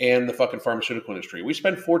and the fucking pharmaceutical industry. We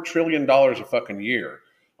spend $4 trillion a fucking year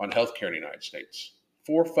on healthcare in the United States.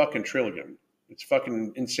 $4 fucking trillion. It's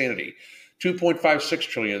fucking insanity. 2.56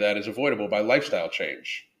 trillion of that is avoidable by lifestyle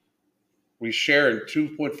change. We share in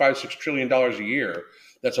 $2.56 trillion a year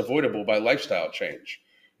that's avoidable by lifestyle change.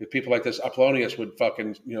 If people like this Apollonius would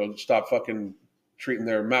fucking, stop fucking treating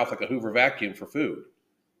their mouth like a Hoover vacuum for food.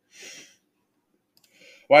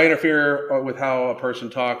 Why interfere with how a person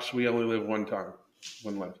talks? We only live one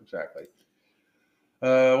life, exactly.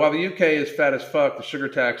 While the UK is fat as fuck, the sugar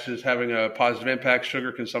tax is having a positive impact.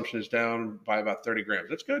 Sugar consumption is down by about 30 grams.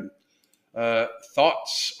 That's good.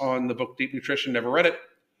 Thoughts on the book Deep Nutrition? Never read it.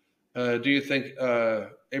 Do you think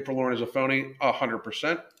April Lauren is a phony?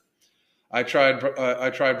 100%. I tried, bro.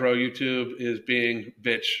 YouTube is being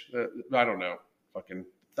bitch. I don't know.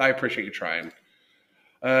 I appreciate you trying.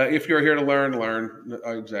 If you're here to learn.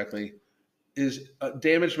 Exactly. Is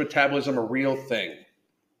damaged metabolism a real thing?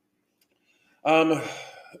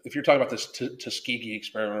 If you're talking about this Tuskegee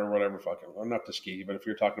experiment or whatever or not Tuskegee, but if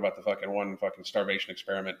you're talking about the fucking one fucking starvation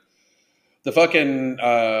experiment, the fucking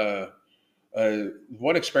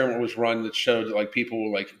one experiment was run that showed that like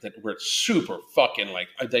people like that were super fucking like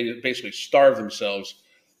they basically starved themselves.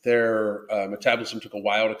 Their metabolism took a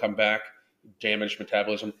while to come back, damaged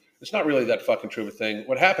metabolism. It's not really that fucking true of a thing.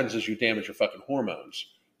 What happens is you damage your fucking hormones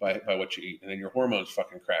by what you eat, and then your hormones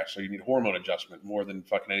fucking crash. So you need hormone adjustment more than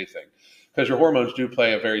fucking anything, because your hormones do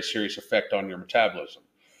play a very serious effect on your metabolism.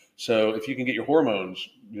 So if you can get your hormones,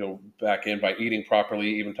 back in by eating properly,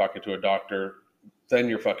 even talking to a doctor, then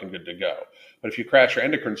you're fucking good to go. But if you crash your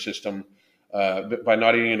endocrine system by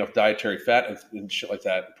not eating enough dietary fat and shit like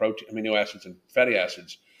that, protein, amino acids, and fatty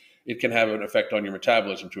acids, it can have an effect on your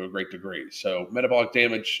metabolism to a great degree. So metabolic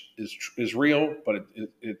damage is real, but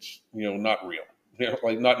it's not real.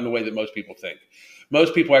 Like not in the way that most people think.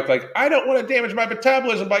 Most people act like, I don't want to damage my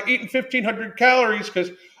metabolism by eating 1,500 calories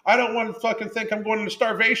because I don't want to fucking think I'm going into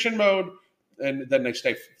starvation mode. and then they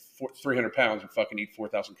stay 300 pounds and fucking eat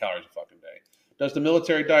 4,000 calories a fucking day. Does the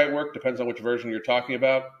military diet work? Depends on which version you're talking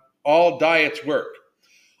about. All diets work.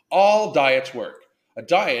 All diets work. A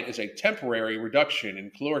diet is a temporary reduction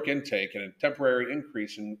in caloric intake and a temporary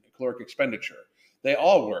increase in caloric expenditure. They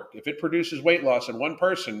all work. If it produces weight loss in one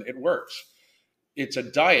person, it works. It's a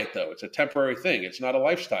diet, though. It's a temporary thing. It's not a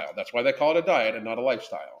lifestyle. That's why they call it a diet and not a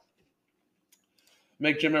lifestyle.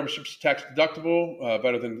 Make gym memberships tax deductible.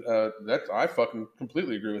 Better than that. I fucking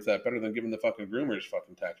completely agree with that. Better than giving the fucking groomers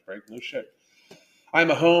fucking tax break. No shit. I'm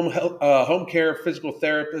a home care physical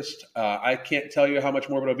therapist. I can't tell you how much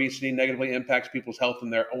morbid obesity negatively impacts people's health in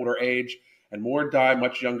their older age, and more die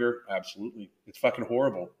much younger. Absolutely. It's fucking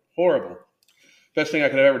horrible. Horrible. Best thing I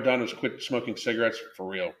could have ever done was quit smoking cigarettes. For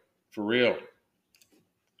real. For real.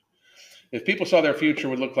 If people saw their future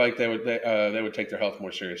would look like, they would take their health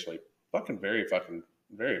more seriously. Very fucking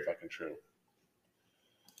true.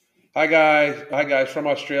 Hi guys from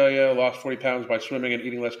Australia. Lost 40 pounds by swimming and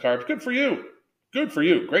eating less carbs. Good for you. Good for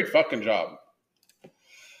you. Great fucking job.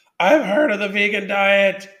 I've heard of the vegan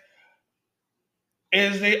diet.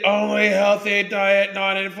 Is the only healthy diet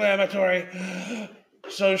non-inflammatory.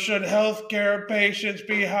 So should healthcare patients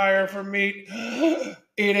be higher for meat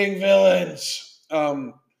eating villains?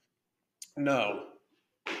 No.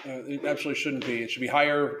 It absolutely shouldn't be. It should be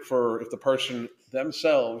higher for if the person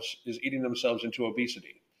themselves is eating themselves into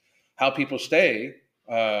obesity. How people stay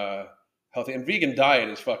healthy, and the vegan diet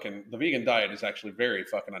is actually very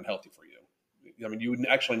fucking unhealthy for you. I mean, you would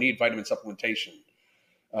actually need vitamin supplementation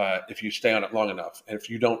if you stay on it long enough, and if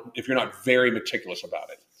you're not very meticulous about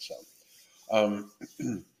it. So,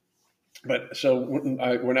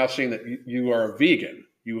 we're now seeing that you are a vegan.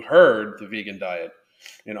 You heard the vegan diet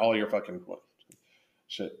in all your fucking.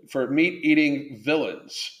 So for meat eating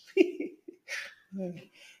villains, I'm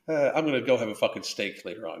gonna go have a fucking steak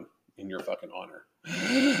later on in your fucking honor.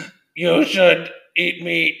 You should eat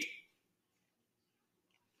meat.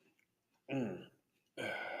 I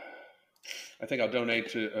think I'll donate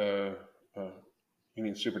to. You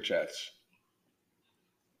mean super chats?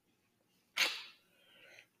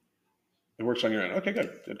 It works on your end. Okay,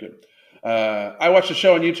 good. I watched a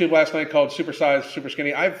show on YouTube last night called Super Size, Super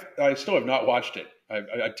Skinny. I still have not watched it.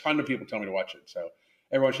 A ton of people tell me to watch it, so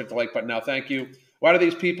everyone should hit the like button now. Thank you. Why do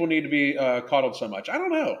these people need to be coddled so much? I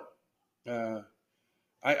don't know.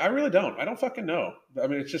 I really don't. I don't fucking know. I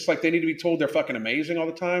mean, it's just like they need to be told they're fucking amazing all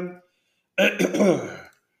the time.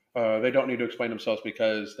 They don't need to explain themselves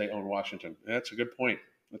because they own Washington. That's a good point.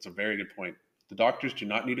 That's a very good point. The doctors do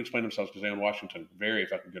not need to explain themselves because they own Washington. Very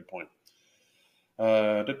fucking good point.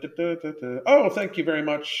 Oh, thank you very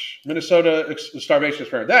much. Minnesota starvation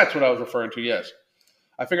experiment. That's what I was referring to, yes.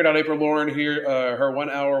 I figured out April Lauren here. Her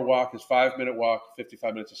 1 hour walk is 5 minute walk,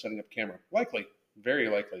 55 minutes of setting up camera. Likely. Very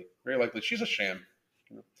likely. Very likely. She's a sham.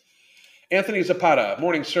 Anthony Zapata.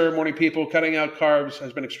 Morning, sir. Morning, people. Cutting out carbs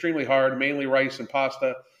has been extremely hard, mainly rice and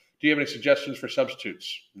pasta. Do you have any suggestions for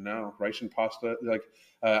substitutes? No. Rice and pasta.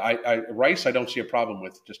 Rice I don't see a problem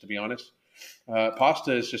with, just to be honest.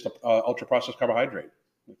 Pasta is just a ultra processed carbohydrate.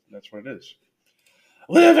 That's what it is.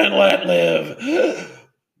 Live and let live.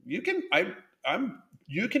 You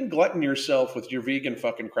can glutton yourself with your vegan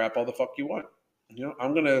fucking crap all the fuck you want. You know,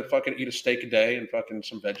 I'm gonna fucking eat a steak a day and fucking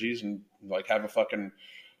some veggies and like have a fucking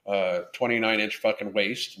 29-inch fucking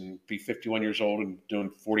waist and be 51 years old and doing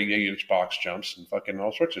 48-inch box jumps and fucking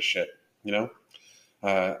all sorts of shit. You know.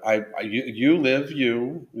 You live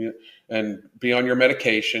and be on your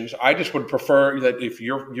medications. I just would prefer that if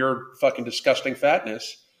your fucking disgusting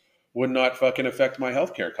fatness would not fucking affect my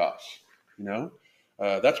healthcare costs. You know,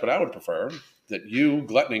 that's what I would prefer. That you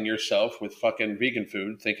gluttoning yourself with fucking vegan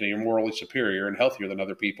food, thinking you're morally superior and healthier than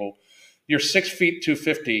other people. You're 6 feet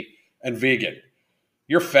 250 and vegan.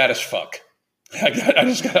 You're fat as fuck.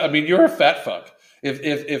 You're a fat fuck.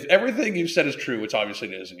 If everything you've said is true, which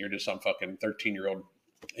obviously it is, and you're just some fucking 13-year-old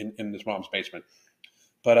in his mom's basement.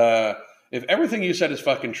 But if everything you said is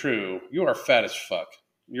fucking true, you are fat as fuck.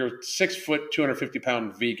 You're 6 foot, 250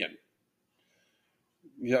 pound vegan.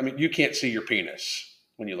 You can't see your penis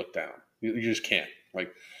when you look down. You just can't.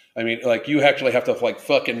 You actually have to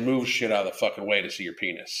fucking move shit out of the fucking way to see your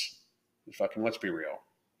penis. Fucking, let's be real.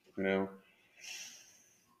 You know.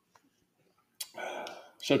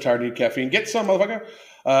 So tired, need caffeine. Get some, motherfucker.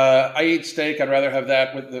 I eat steak. I'd rather have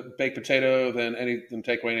that with the baked potato than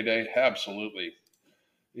takeaway any day. Absolutely.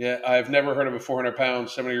 Yeah, I've never heard of a 400-pound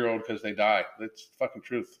 70-year-old because they die. That's fucking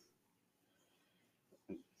truth.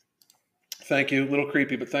 Thank you. A little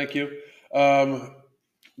creepy, but thank you.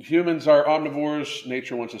 Humans are omnivores.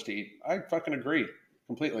 Nature wants us to eat. I fucking agree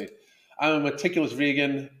completely. I'm a meticulous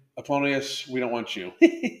vegan. Apollonius, we don't want you.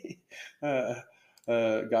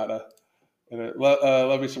 Gotta.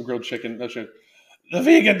 Love me some grilled chicken. No shit. The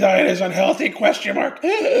vegan diet is unhealthy? Question mark.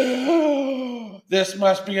 This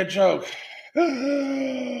must be a joke.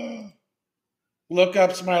 Look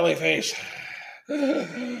up smiley face.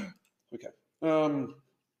 Okay.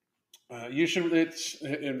 You should. It's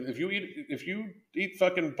if you eat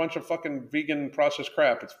fucking bunch of fucking vegan processed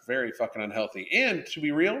crap, it's very fucking unhealthy. And to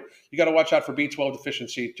be real, you got to watch out for B12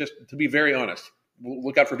 deficiency. Just to be very honest,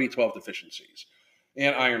 look out for B12 deficiencies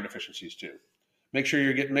and iron deficiencies too. Make sure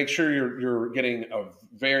you're getting a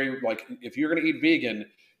very, like, if you're going to eat vegan,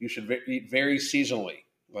 you should eat very seasonally.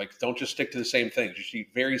 Like, don't just stick to the same things. You should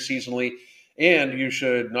eat very seasonally, and you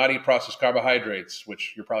should not eat processed carbohydrates,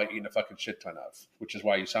 which you're probably eating a fucking shit ton of, which is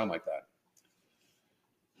why you sound like that.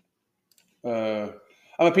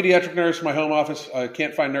 I'm a pediatric nurse in my home office. I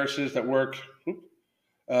can't find nurses that work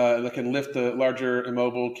that can lift the larger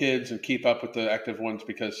immobile kids and keep up with the active ones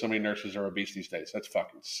because so many nurses are obese these days. That's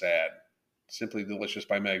fucking sad. Simply Delicious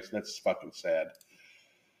by Megs. That's fucking sad.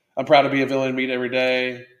 I'm proud to be a villain meat every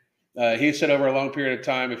day. He said over a long period of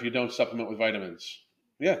time if you don't supplement with vitamins.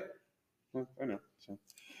 Yeah, well, I know. So.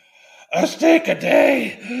 A steak a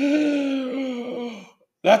day.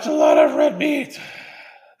 That's a lot of red meat.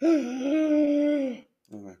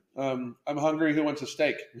 I'm hungry. Who wants a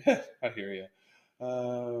steak? I hear you.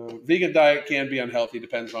 Vegan diet can be unhealthy.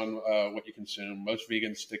 Depends on what you consume. Most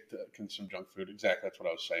vegans stick to consume junk food. Exactly. That's what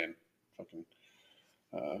I was saying. Fucking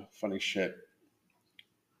funny shit.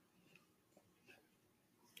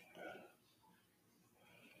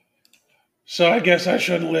 So I guess I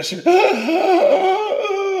shouldn't listen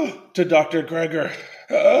to Dr. Greger,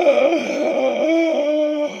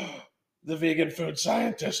 the vegan food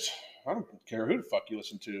scientist. I don't care who the fuck you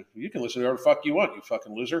listen to. You can listen to whoever the fuck you want, you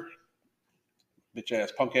fucking loser. Bitch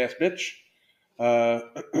ass, punk ass bitch.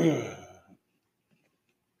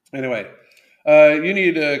 Anyway, you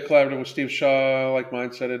need to collaborate with Steve Shaw, like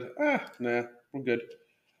mine said it. Nah, we're good.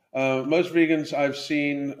 Most vegans I've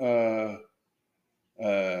seen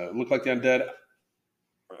look like the undead.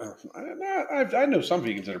 I know some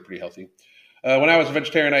vegans that are pretty healthy. When I was a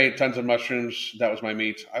vegetarian, I ate tons of mushrooms. That was my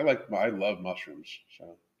meat. I love mushrooms.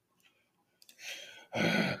 So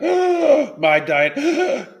my diet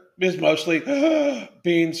is mostly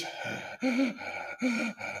beans,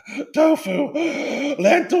 tofu,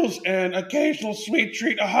 lentils, and occasional sweet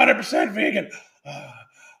treat. 100% vegan.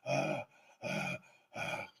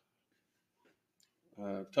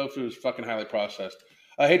 Tofu is fucking highly processed.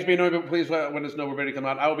 I hate to be annoying, but please, when does Nova video come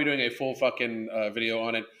out? I will be doing a full fucking video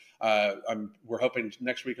on it. We're hoping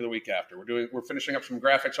next week or the week after. We're finishing up some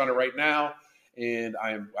graphics on it right now, and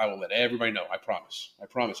I will let everybody know. I promise.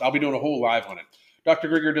 I'll be doing a whole live on it. Dr.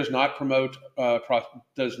 Grieger does not promote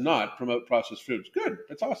processed foods. Good,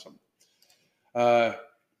 that's awesome. I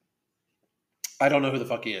don't know who the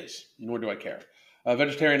fuck he is, nor do I care.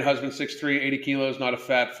 Vegetarian husband, 6'3", 80 kilos, not a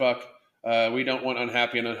fat fuck. We don't want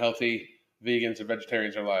unhappy and unhealthy vegans and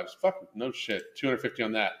vegetarians in our lives. Fuck, no shit. 250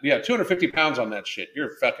 on that. Yeah, 250 pounds on that shit.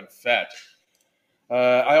 You're fucking fat.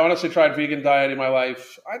 I honestly tried vegan diet in my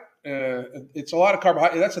life. It's a lot of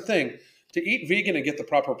carbohydrates. That's the thing. To eat vegan and get the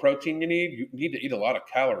proper protein you need to eat a lot of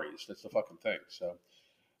calories. That's the fucking thing. So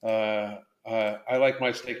I like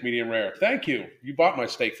my steak medium rare. Thank you. You bought my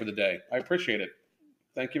steak for the day. I appreciate it.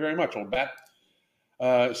 Thank you very much, old bat.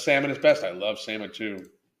 Salmon is best. I love salmon too.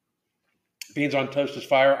 Beans on toast is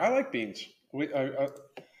fire. I like beans.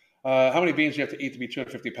 How many beans do you have to eat to be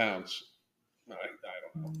 250 pounds? I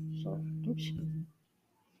don't know. So, oops.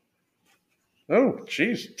 Oh,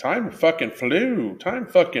 jeez. Time fucking flew.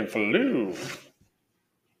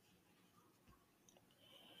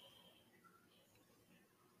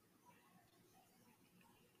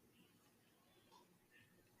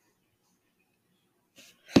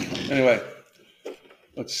 Anyway,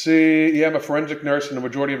 let's see. Yeah, I'm a forensic nurse, and the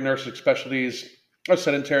majority of nurses' specialties are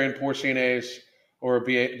sedentary and poor CNAs or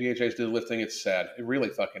BHAs do the lifting. It's sad. It really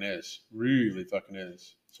fucking is.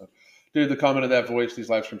 So, dude, the comment of that voice, these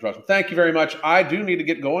live streams are awesome. Thank you very much. I do need to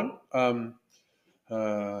get going.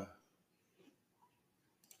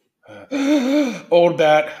 Old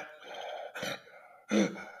bat.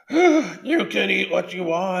 You can eat what you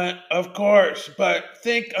want, of course, but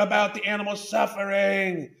think about the animal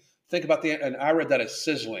suffering. Think about and I read that as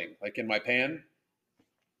sizzling, like in my pan.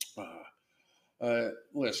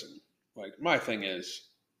 Listen, like my thing is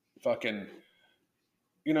fucking,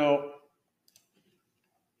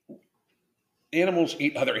 animals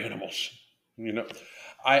eat other animals.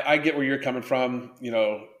 I get where you're coming from.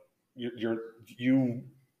 You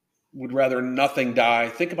would rather nothing die.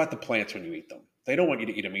 Think about the plants when you eat them. They don't want you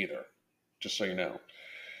to eat them either, just so you know.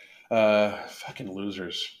 Fucking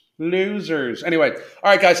losers. Anyway,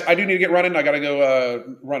 all right, guys, I do need to get running. I got to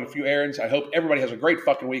go run a few errands. I hope everybody has a great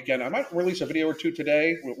fucking weekend. I might release a video or two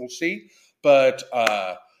today. We'll see. But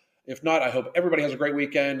if not, I hope everybody has a great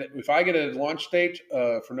weekend. If I get a launch date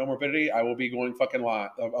for No Morbidity, I will be going fucking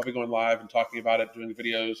live. I'll be going live and talking about it, doing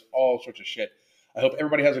videos, all sorts of shit. I hope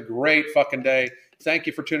everybody has a great fucking day. Thank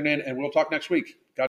you for tuning in, and we'll talk next week. God